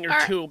know a thing or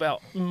two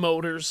about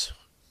motors.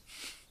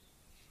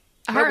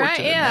 All right,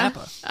 yeah.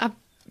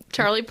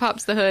 Charlie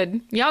pops the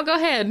hood. Y'all go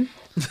ahead.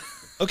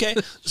 Okay,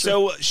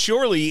 so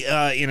surely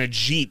in a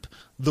Jeep,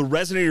 the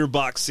resonator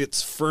box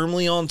sits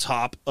firmly on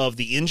top of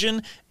the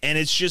engine, and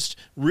it's just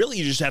really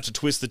you just have to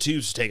twist the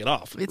tubes to take it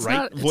off. It's right?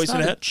 not, Voice it's in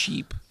not a a head.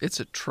 Jeep. It's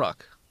a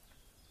truck.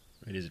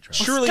 It is a truck.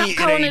 Surely Stop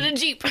calling it a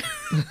Jeep.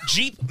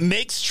 Jeep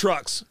makes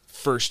trucks.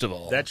 First of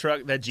all, That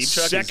Jeep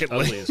truck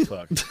Secondly. is ugly as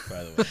fuck.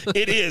 By the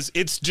way, it is.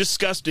 It's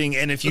disgusting,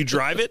 and if you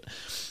drive it,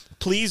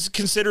 please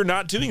consider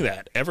not doing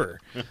that ever.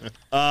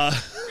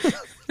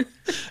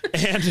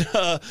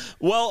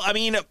 Well, I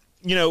mean,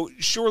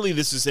 surely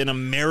this is an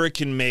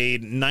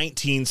American-made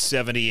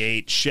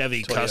 1978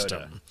 Chevy Toyota.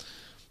 Custom.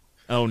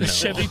 Oh no,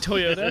 Chevy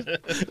Toyota.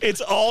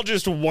 It's all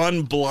just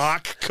one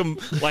block,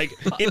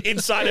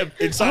 inside a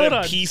Hold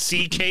on.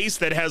 PC case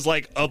that has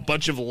like a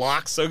bunch of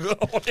locks on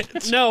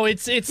it. No,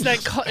 it's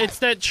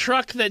that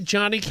truck that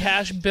Johnny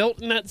Cash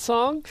built in that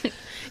song.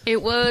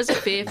 It was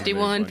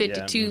 51,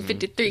 52,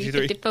 53,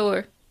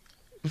 54.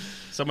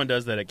 someone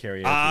does that at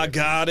karaoke. I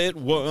got it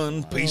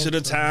one piece at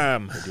a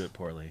time. They do it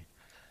poorly,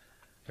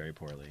 very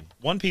poorly.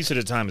 One Piece at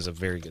a Time is a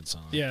very good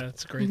song. Yeah,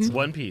 it's a great song.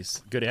 One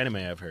Piece, good anime.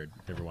 I've heard.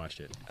 Never watched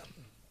it.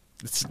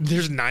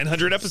 There's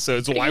 900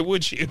 episodes. Why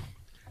would you?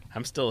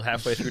 I'm still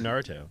halfway through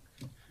Naruto.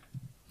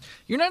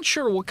 You're not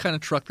sure what kind of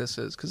truck this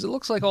is because it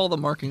looks like all the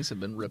markings have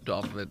been ripped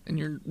off of it,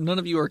 and none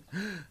of you are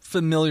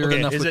familiar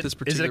enough with this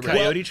particular. Is it a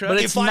Coyote truck?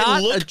 But it's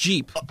not a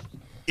Jeep.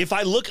 If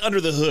I look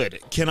under the hood,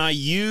 can I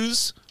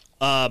use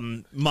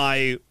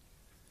my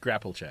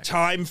grapple check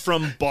time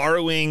from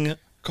borrowing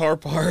car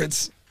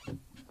parts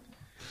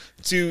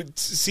to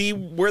see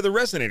where the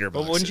resonator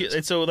box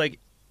is?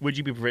 Would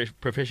you be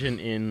proficient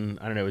in,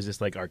 I don't know, is this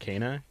like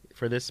Arcana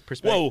for this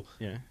perspective? Whoa.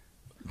 Yeah.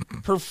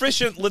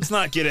 Proficient, let's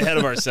not get ahead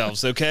of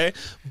ourselves, okay?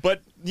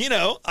 But,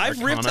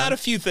 I've ripped out a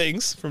few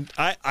things.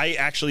 I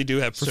actually do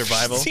have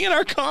Survival. proficiency in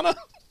Arcana.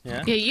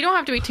 Yeah, you don't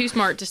have to be too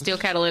smart to steal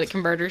catalytic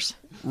converters.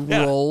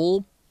 Yeah.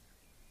 Roll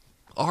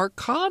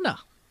Arcana.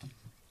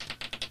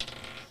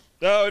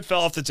 Oh, it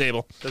fell off the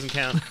table. Doesn't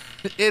count.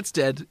 It's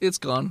dead. It's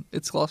gone.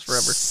 It's lost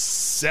forever.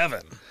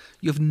 7.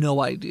 You have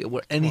no idea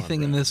what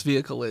anything in this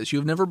vehicle is.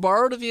 You've never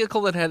borrowed a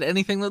vehicle that had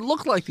anything that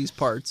looked like these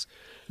parts.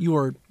 You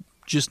are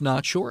just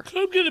not sure.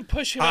 I'm going to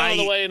push him out of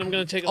the way, and I'm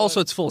going to take a Also,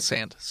 look. it's full of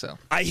sand, so.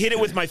 I hit it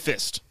with my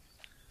fist.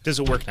 Does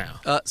it work now?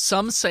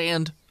 Some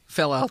sand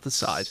fell out the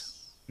side.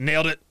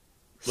 Nailed it.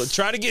 Let's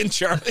try it again,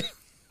 Charlie.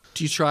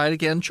 Do you try it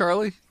again,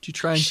 Charlie? Do you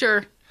try?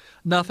 Sure.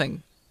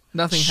 Nothing.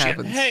 Nothing Shit.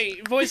 happens.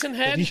 Hey, voice and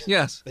head.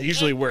 Yes. That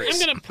usually works.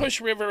 I'm going to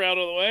push River out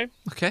of the way,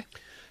 Okay.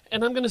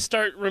 and I'm going to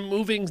start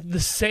removing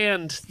the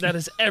sand that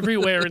is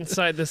everywhere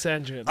inside this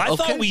engine. I Okay.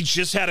 thought we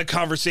just had a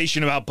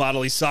conversation about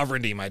bodily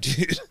sovereignty, my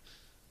dude.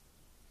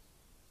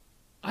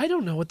 I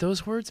don't know what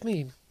those words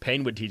mean.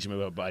 Payne would teach him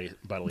about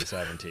bodily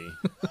sovereignty.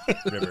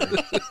 River.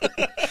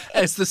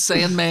 As the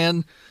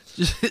Sandman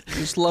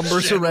just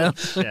lumbers around.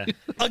 Yeah.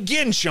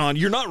 Again, Sean,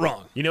 you're not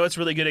wrong. You know what's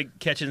really good at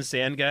catching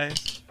sand,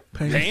 guys?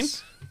 Pain?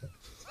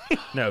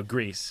 No,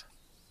 grease.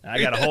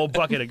 I got a whole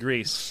bucket of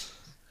grease.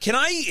 Can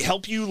I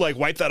help you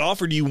wipe that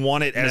off, or do you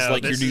want it as No, your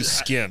this new is-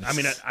 skin? I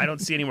mean, I don't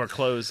see any more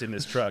clothes in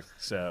this truck,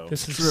 so.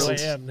 This is who I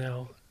am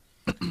now.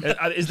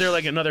 Is there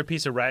another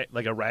piece of riot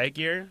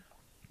gear?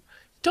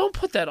 Don't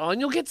put that on.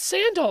 You'll get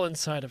sand all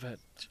inside of it.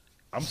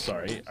 I'm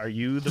sorry. Are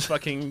you the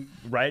fucking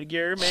riot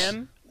gear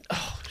man?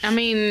 I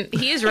mean,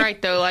 he is right,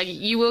 though.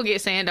 You will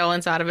get sand all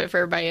inside of it for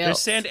everybody There's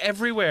else. sand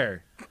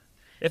everywhere.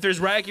 If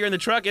there's riot gear in the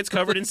truck, it's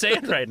covered in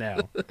sand right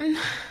now.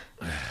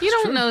 You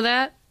don't know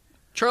that.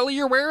 Charlie,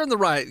 you're wearing the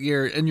riot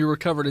gear and you were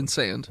covered in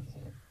sand.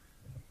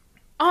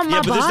 On my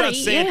yeah, but body, there's not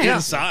sand yeah.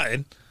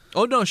 inside.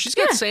 Oh, no, she's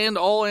got sand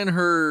all in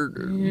her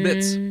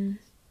bits.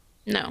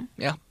 No.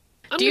 Yeah.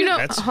 Do you know?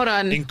 That's Hold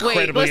on. Wait,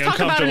 incredibly let's talk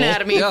about uncomfortable.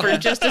 anatomy Yeah. for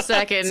just a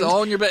second. It's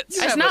all in your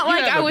bits. It's not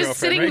like have I a was girlfriend,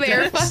 sitting right,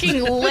 there Dennis?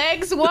 fucking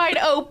legs wide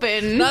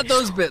open. Not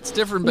those bits,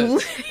 different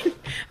bits.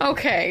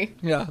 Okay.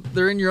 Yeah,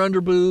 they're in your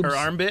under boobs, Her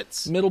arm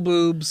bits? middle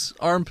boobs,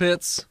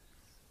 armpits.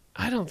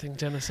 I don't think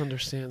Dennis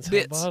understands how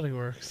Bits. body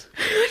works.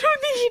 I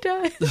don't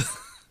think he does.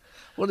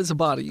 What is a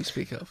body you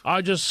speak of?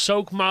 I just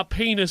soak my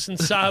penis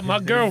inside my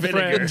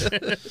girlfriend.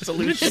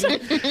 Solution.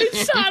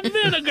 Inside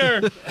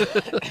vinegar.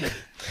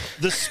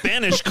 The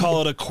Spanish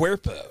call it a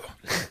cuerpo.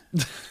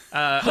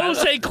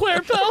 Jose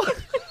Cuerpo.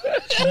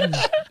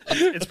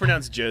 It's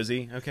pronounced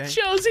Josie, okay?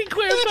 Josie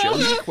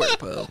Cuerpo.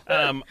 Cuerpo.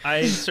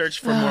 I searched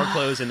for more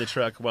clothes in the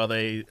truck while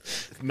they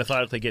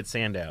methodically get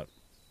sand out.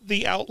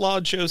 The outlaw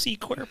Josie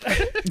Cuerpo.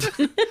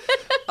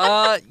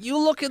 You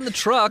look in the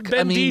truck.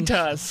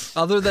 Benditas.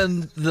 Other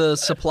than the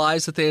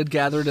supplies that they had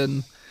gathered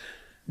and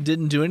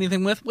didn't do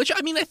anything with, which I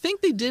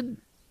think they did.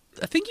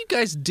 I think you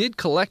guys did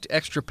collect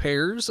extra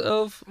pairs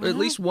of, or at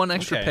least one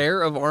extra Okay.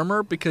 pair of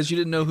armor because you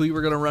didn't know who you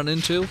were going to run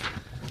into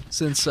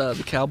since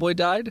the cowboy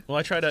died. Well,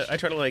 I try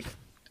to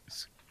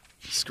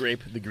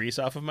scrape the grease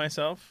off of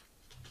myself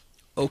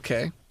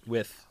Okay,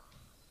 with,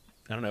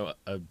 I don't know,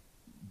 a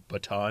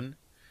baton.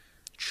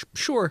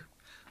 sure.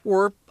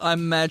 Or I'm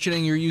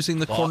imagining you're using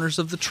the corners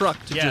of the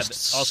truck to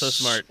just... also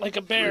smart. Like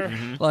a bear.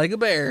 Like a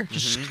bear.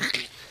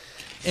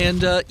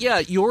 And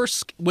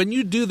when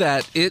you do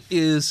that, it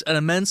is an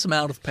immense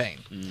amount of pain.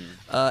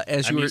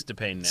 As I'm your used to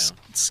pain now.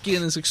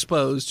 Skin is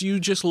exposed. You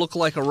just look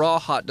like a raw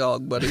hot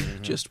dog, buddy.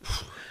 Just...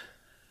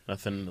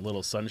 Nothing a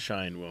little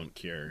sunshine won't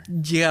cure.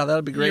 Yeah,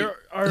 that'd be great. You're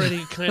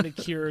already kind of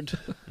cured.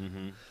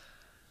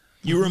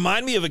 You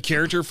remind me of a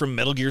character from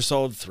Metal Gear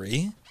Solid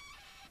 3.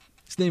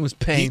 His name was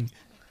Pain.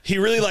 He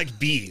really liked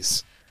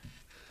bees.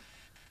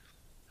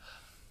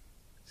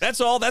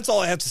 That's all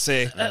I have to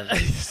say.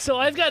 So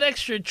I've got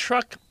extra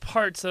truck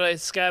parts that I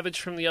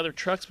scavenged from the other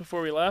trucks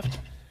before we left.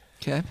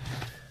 Okay.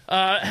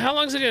 How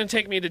long is it going to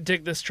take me to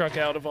dig this truck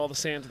out of all the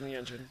sand in the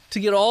engine? To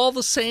get all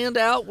the sand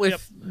out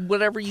with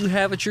whatever you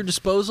have at your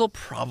disposal,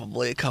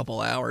 probably a couple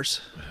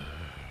hours.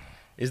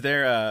 Is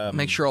there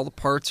make sure all the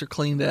parts are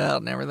cleaned out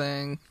and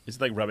everything? Is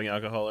it like rubbing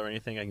alcohol or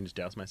anything I can just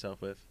douse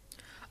myself with?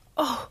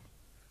 Oh,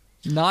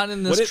 not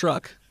in this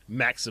truck.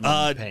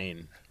 Maximum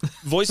pain.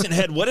 Voice and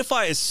head, what if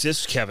I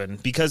assist Kevin?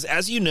 Because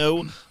as you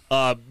know,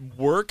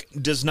 work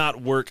does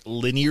not work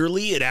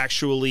linearly. It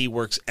actually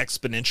works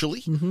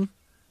exponentially. Mm-hmm.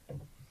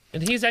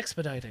 And he's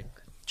expediting.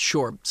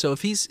 Sure. So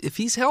if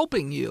he's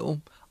helping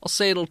you, I'll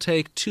say it'll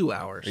take 2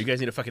 hours. You guys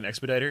need a fucking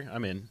expediter?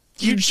 I'm in.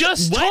 You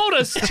just told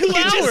us 2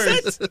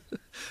 hours.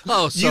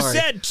 Oh, sorry. You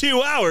said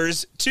 2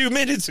 hours 2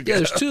 minutes ago. Yeah,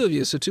 there's two of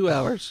you, so 2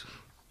 hours.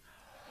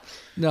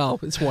 No,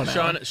 it's 1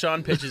 hour.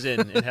 Sean pitches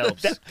in and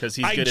helps because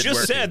he's good at working. I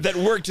just said that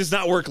work does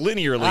not work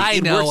linearly.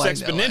 It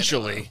works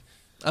exponentially.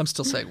 I'm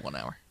still saying 1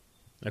 hour.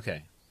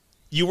 Okay.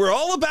 You were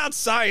all about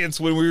science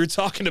when we were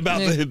talking about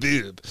the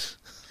haboob.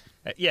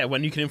 Yeah,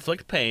 when you can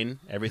inflict pain,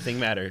 everything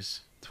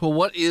matters. Well,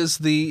 what is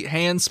the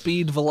hand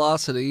speed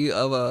velocity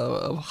of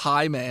a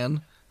high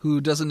man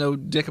who doesn't know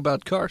dick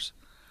about cars?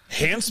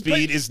 Hand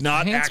speed is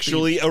not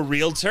actually a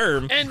real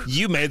term. And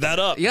you made that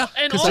up. Yeah,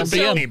 and also,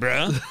 also, me,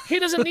 bro. He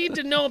doesn't need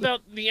to know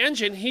about the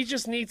engine. He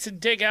just needs to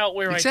dig out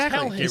where I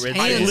tell him.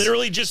 I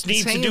literally just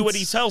need to do what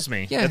he tells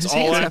me. Yeah, that's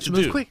all I have to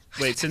do. Quick.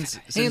 Wait, since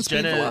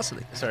Jenna,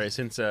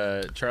 since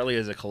Charlie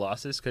is a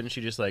Colossus, couldn't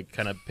she just like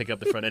kind of pick up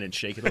the front end and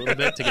shake it a little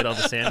bit to get all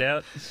the sand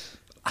out?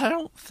 I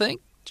don't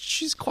think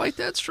she's quite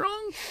that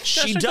strong.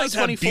 She does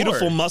have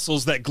beautiful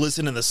muscles that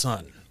glisten in the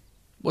sun.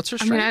 What's her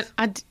strength?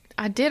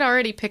 I did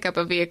already pick up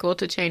a vehicle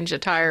to change a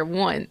tire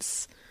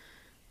once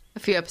a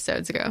few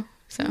episodes ago,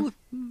 so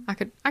I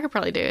could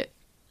probably do it.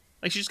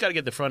 Like, she just got to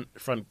get the front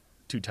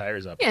 2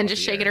 tires up. Yeah, and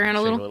just shake it around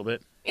a little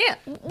bit. Yeah,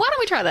 why don't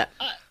we try that?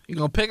 You're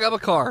gonna pick up a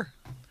car.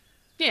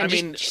 Yeah, I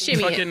just mean,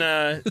 shimmy fucking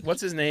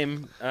what's his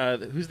name?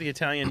 Who's the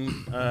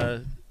Italian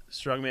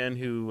strongman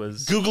who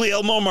was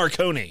Guglielmo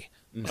Marconi?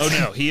 Oh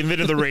no, he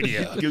invented the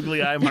radio.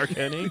 Googly Eye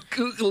Marconi.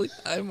 Googly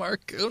Eye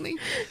Marconi.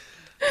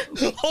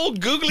 Oh,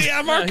 Googly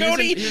Eye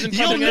Marconi!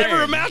 You'll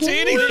never amount to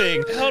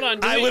anything. Hold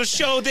on. I will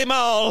show them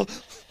all.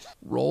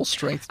 Roll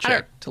strength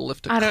check to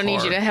lift a car. I don't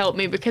need you to help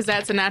me because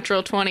that's a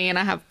natural 20 and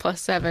I have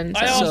 +7.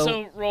 So. I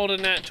also rolled a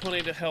nat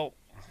 20 to help.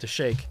 To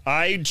shake.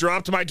 I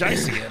dropped my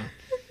dice again.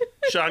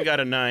 Sean got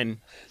a 9.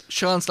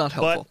 Sean's not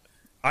helpful.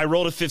 But I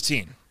rolled a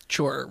 15.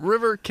 Sure.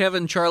 River,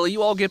 Kevin, Charlie,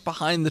 you all get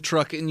behind the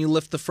truck and you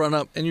lift the front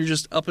up and you're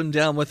just up and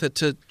down with it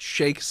to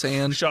shake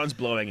sand. Sean's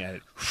blowing at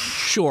it.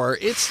 Sure.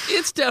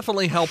 It's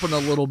definitely helping a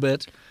little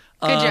bit.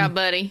 Good job,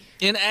 buddy.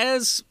 And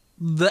as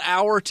the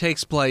hour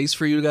takes place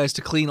for you guys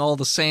to clean all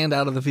the sand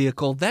out of the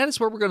vehicle, that is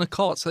where we're going to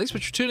call it. So thanks for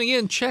tuning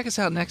in. Check us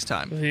out next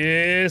time.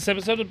 This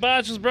episode of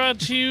Botch was brought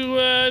to you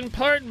in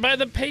part by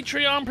the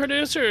Patreon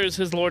producers,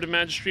 His Lord and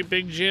Majesty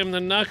Big Jim, the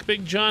Nuck,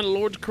 Big John,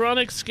 Lord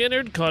Chronic,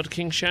 Skinnerd, Cod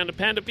King, Shanda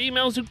Panda,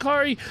 Female,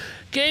 Zukari,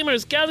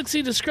 Gamers,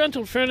 Galaxy,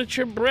 Disgruntled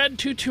Furniture,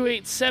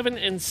 Bread2287,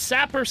 and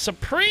Sapper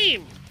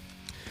Supreme.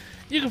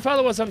 You can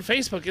follow us on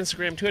Facebook,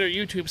 Instagram, Twitter,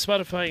 YouTube,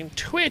 Spotify, and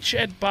Twitch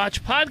at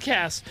Botch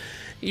Podcast.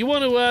 You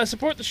want to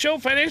support the show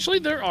financially?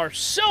 There are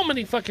so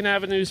many fucking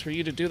avenues for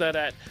you to do that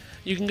at.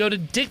 You can go to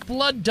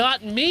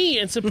dickblood.me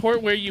and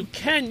support where you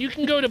can. You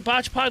can go to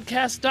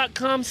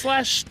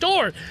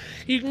botchpodcast.com/store.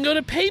 You can go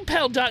to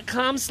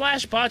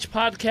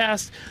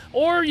paypal.com/botchpodcast.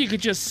 Or you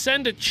could just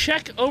send a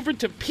check over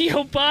to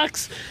P.O.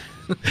 Box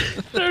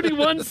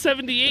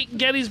 3178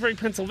 Gettysburg,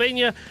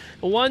 Pennsylvania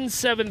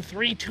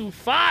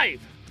 17325.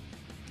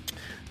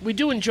 We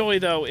do enjoy,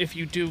 though, if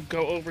you do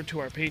go over to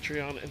our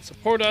Patreon and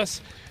support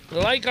us.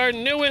 Like our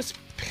newest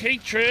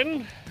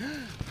patron,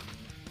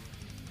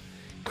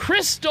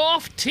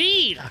 Christoph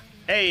T.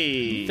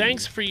 Hey.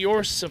 Thanks for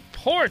your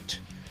support.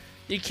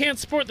 You can't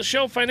support the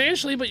show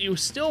financially, but you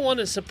still want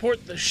to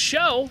support the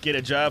show. Get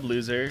a job,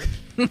 loser.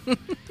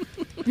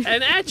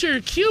 And at your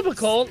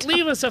cubicle,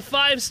 leave us a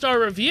 5-star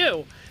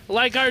review.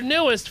 Like our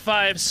newest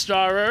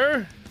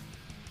 5-starer.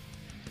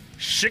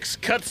 Shix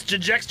Cuts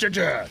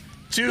Jejextra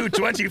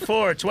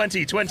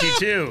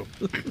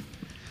 2/24/2022.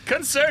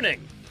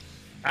 Concerning.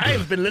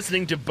 I've been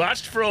listening to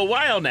Botched for a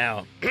while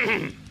now.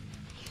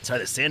 Sorry,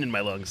 the sand in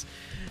my lungs.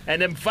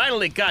 And am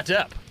finally caught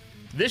up.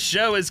 This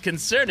show is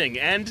concerning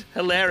and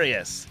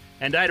hilarious.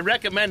 And I'd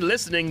recommend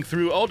listening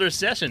through older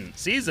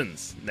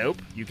seasons.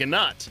 Nope, you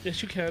cannot.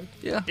 Yes, you can.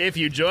 Yeah. If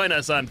you join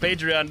us on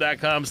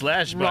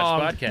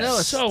patreon.com/botchpodcast. No,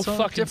 it's so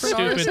fucking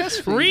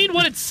stupid. Read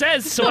what it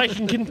says so I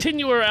can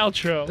continue our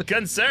outro.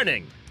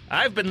 Concerning.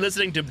 I've been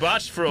listening to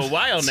Botched for a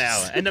while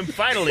now, and I'm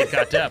finally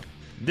caught up.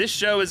 This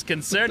show is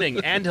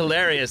concerning and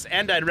hilarious,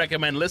 and I'd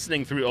recommend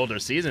listening through older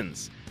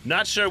seasons.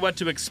 Not sure what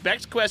to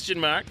expect, ?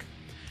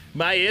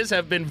 My ears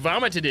have been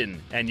vomited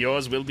in, and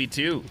yours will be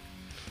too.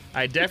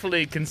 I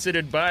definitely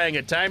considered buying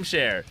a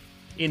timeshare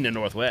in the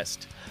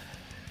Northwest.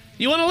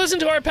 You want to listen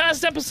to our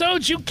past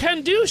episodes? You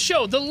can do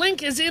so. The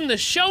link is in the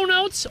show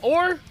notes,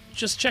 or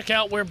just check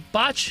out where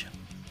Botch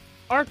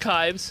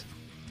archives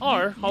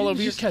are all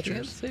over your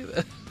catchers. Say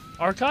that.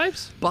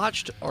 Archives?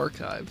 Botched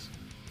archives.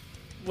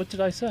 What did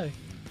I say?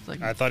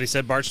 I thought he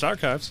said Barched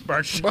Archives.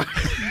 Thanks to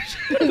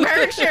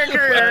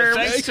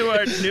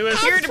our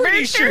newest... You're the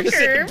bird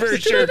sugar.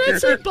 Did I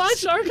say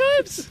Botched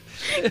archives?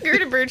 You're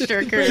the bird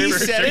sugar. He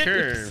said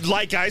it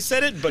like I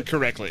said it, but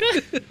correctly.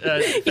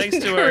 Thanks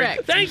to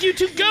Correct. Thank you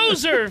to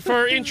Gozer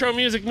for intro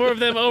music. More of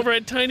them over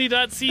at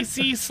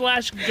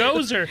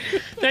tiny.cc/Gozer.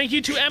 Thank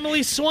you to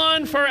Emily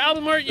Swan for our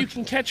album art. You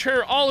can catch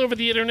her all over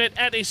the internet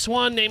at a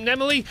swan named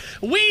Emily.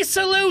 We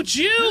salute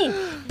you,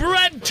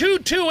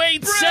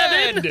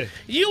 Bread2287. Bread.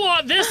 You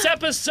are this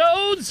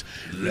episode's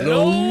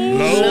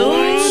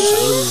Lone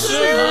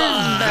Survivor.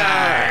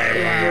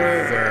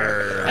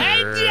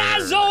 And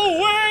as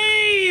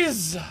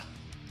always,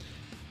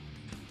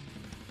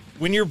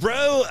 when your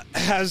bro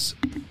has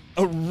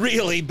a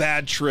really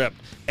bad trip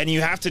and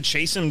you have to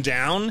chase him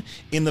down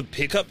in the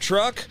pickup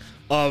truck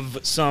of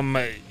some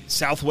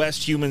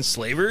Southwest human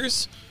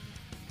slavers,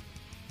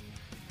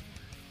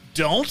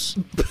 don't.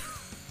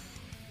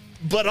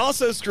 But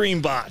also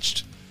scream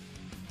Botched.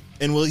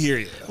 And we'll hear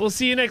you. We'll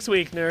see you next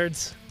week,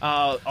 nerds.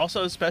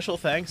 Also, special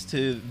thanks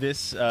to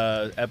this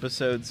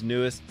episode's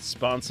newest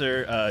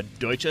sponsor,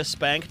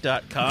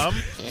 DeutscheSpank.com,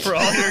 for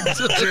all your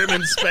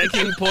German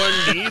spanking porn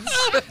needs.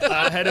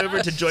 Head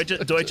over to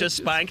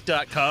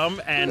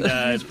DeutscheSpank.com and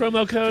use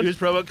promo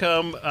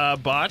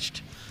code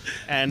Botched,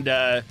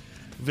 and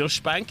we'll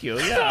spank you.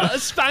 Yeah,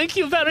 thank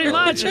you very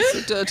much.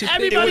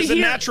 Everybody, it was a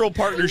here. natural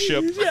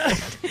partnership. Yeah.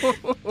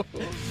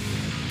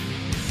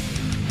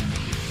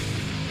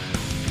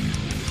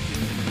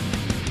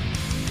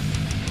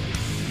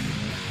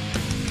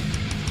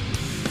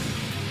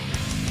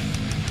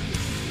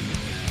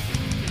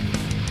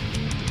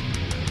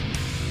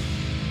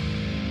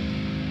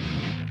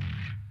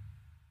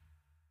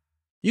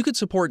 You could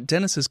support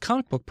Dennis's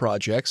comic book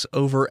projects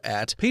over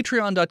at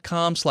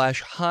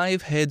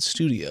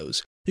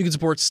patreon.com/HiveHeadStudios. You can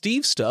support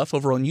Steve's stuff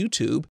over on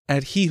YouTube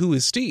at He Who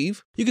Is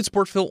Steve. You can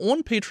support Phil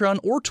on Patreon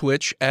or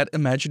Twitch at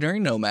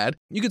Imaginary Nomad.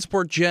 You can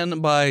support Jen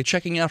by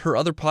checking out her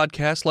other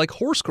podcasts like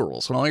Horse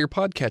Girls on all your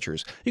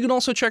podcatchers. You can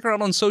also check her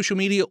out on social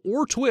media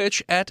or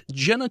Twitch at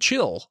Jenna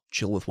Chill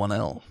with one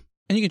L.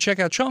 And you can check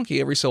out Chonky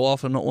every so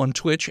often on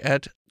Twitch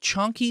at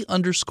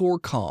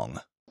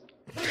Chonky_Kong.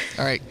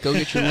 All right, go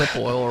get your lip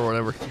oil or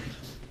whatever.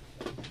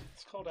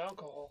 It's called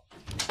alcohol.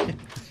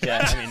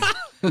 Yeah, I mean,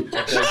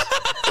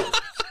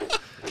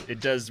 it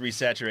does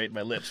resaturate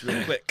my lips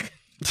real quick.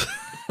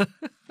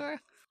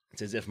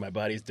 It's as if my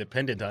body's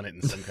dependent on it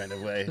in some kind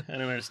of way. I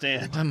don't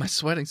understand. Why am I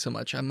sweating so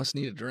much? I must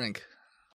need a drink.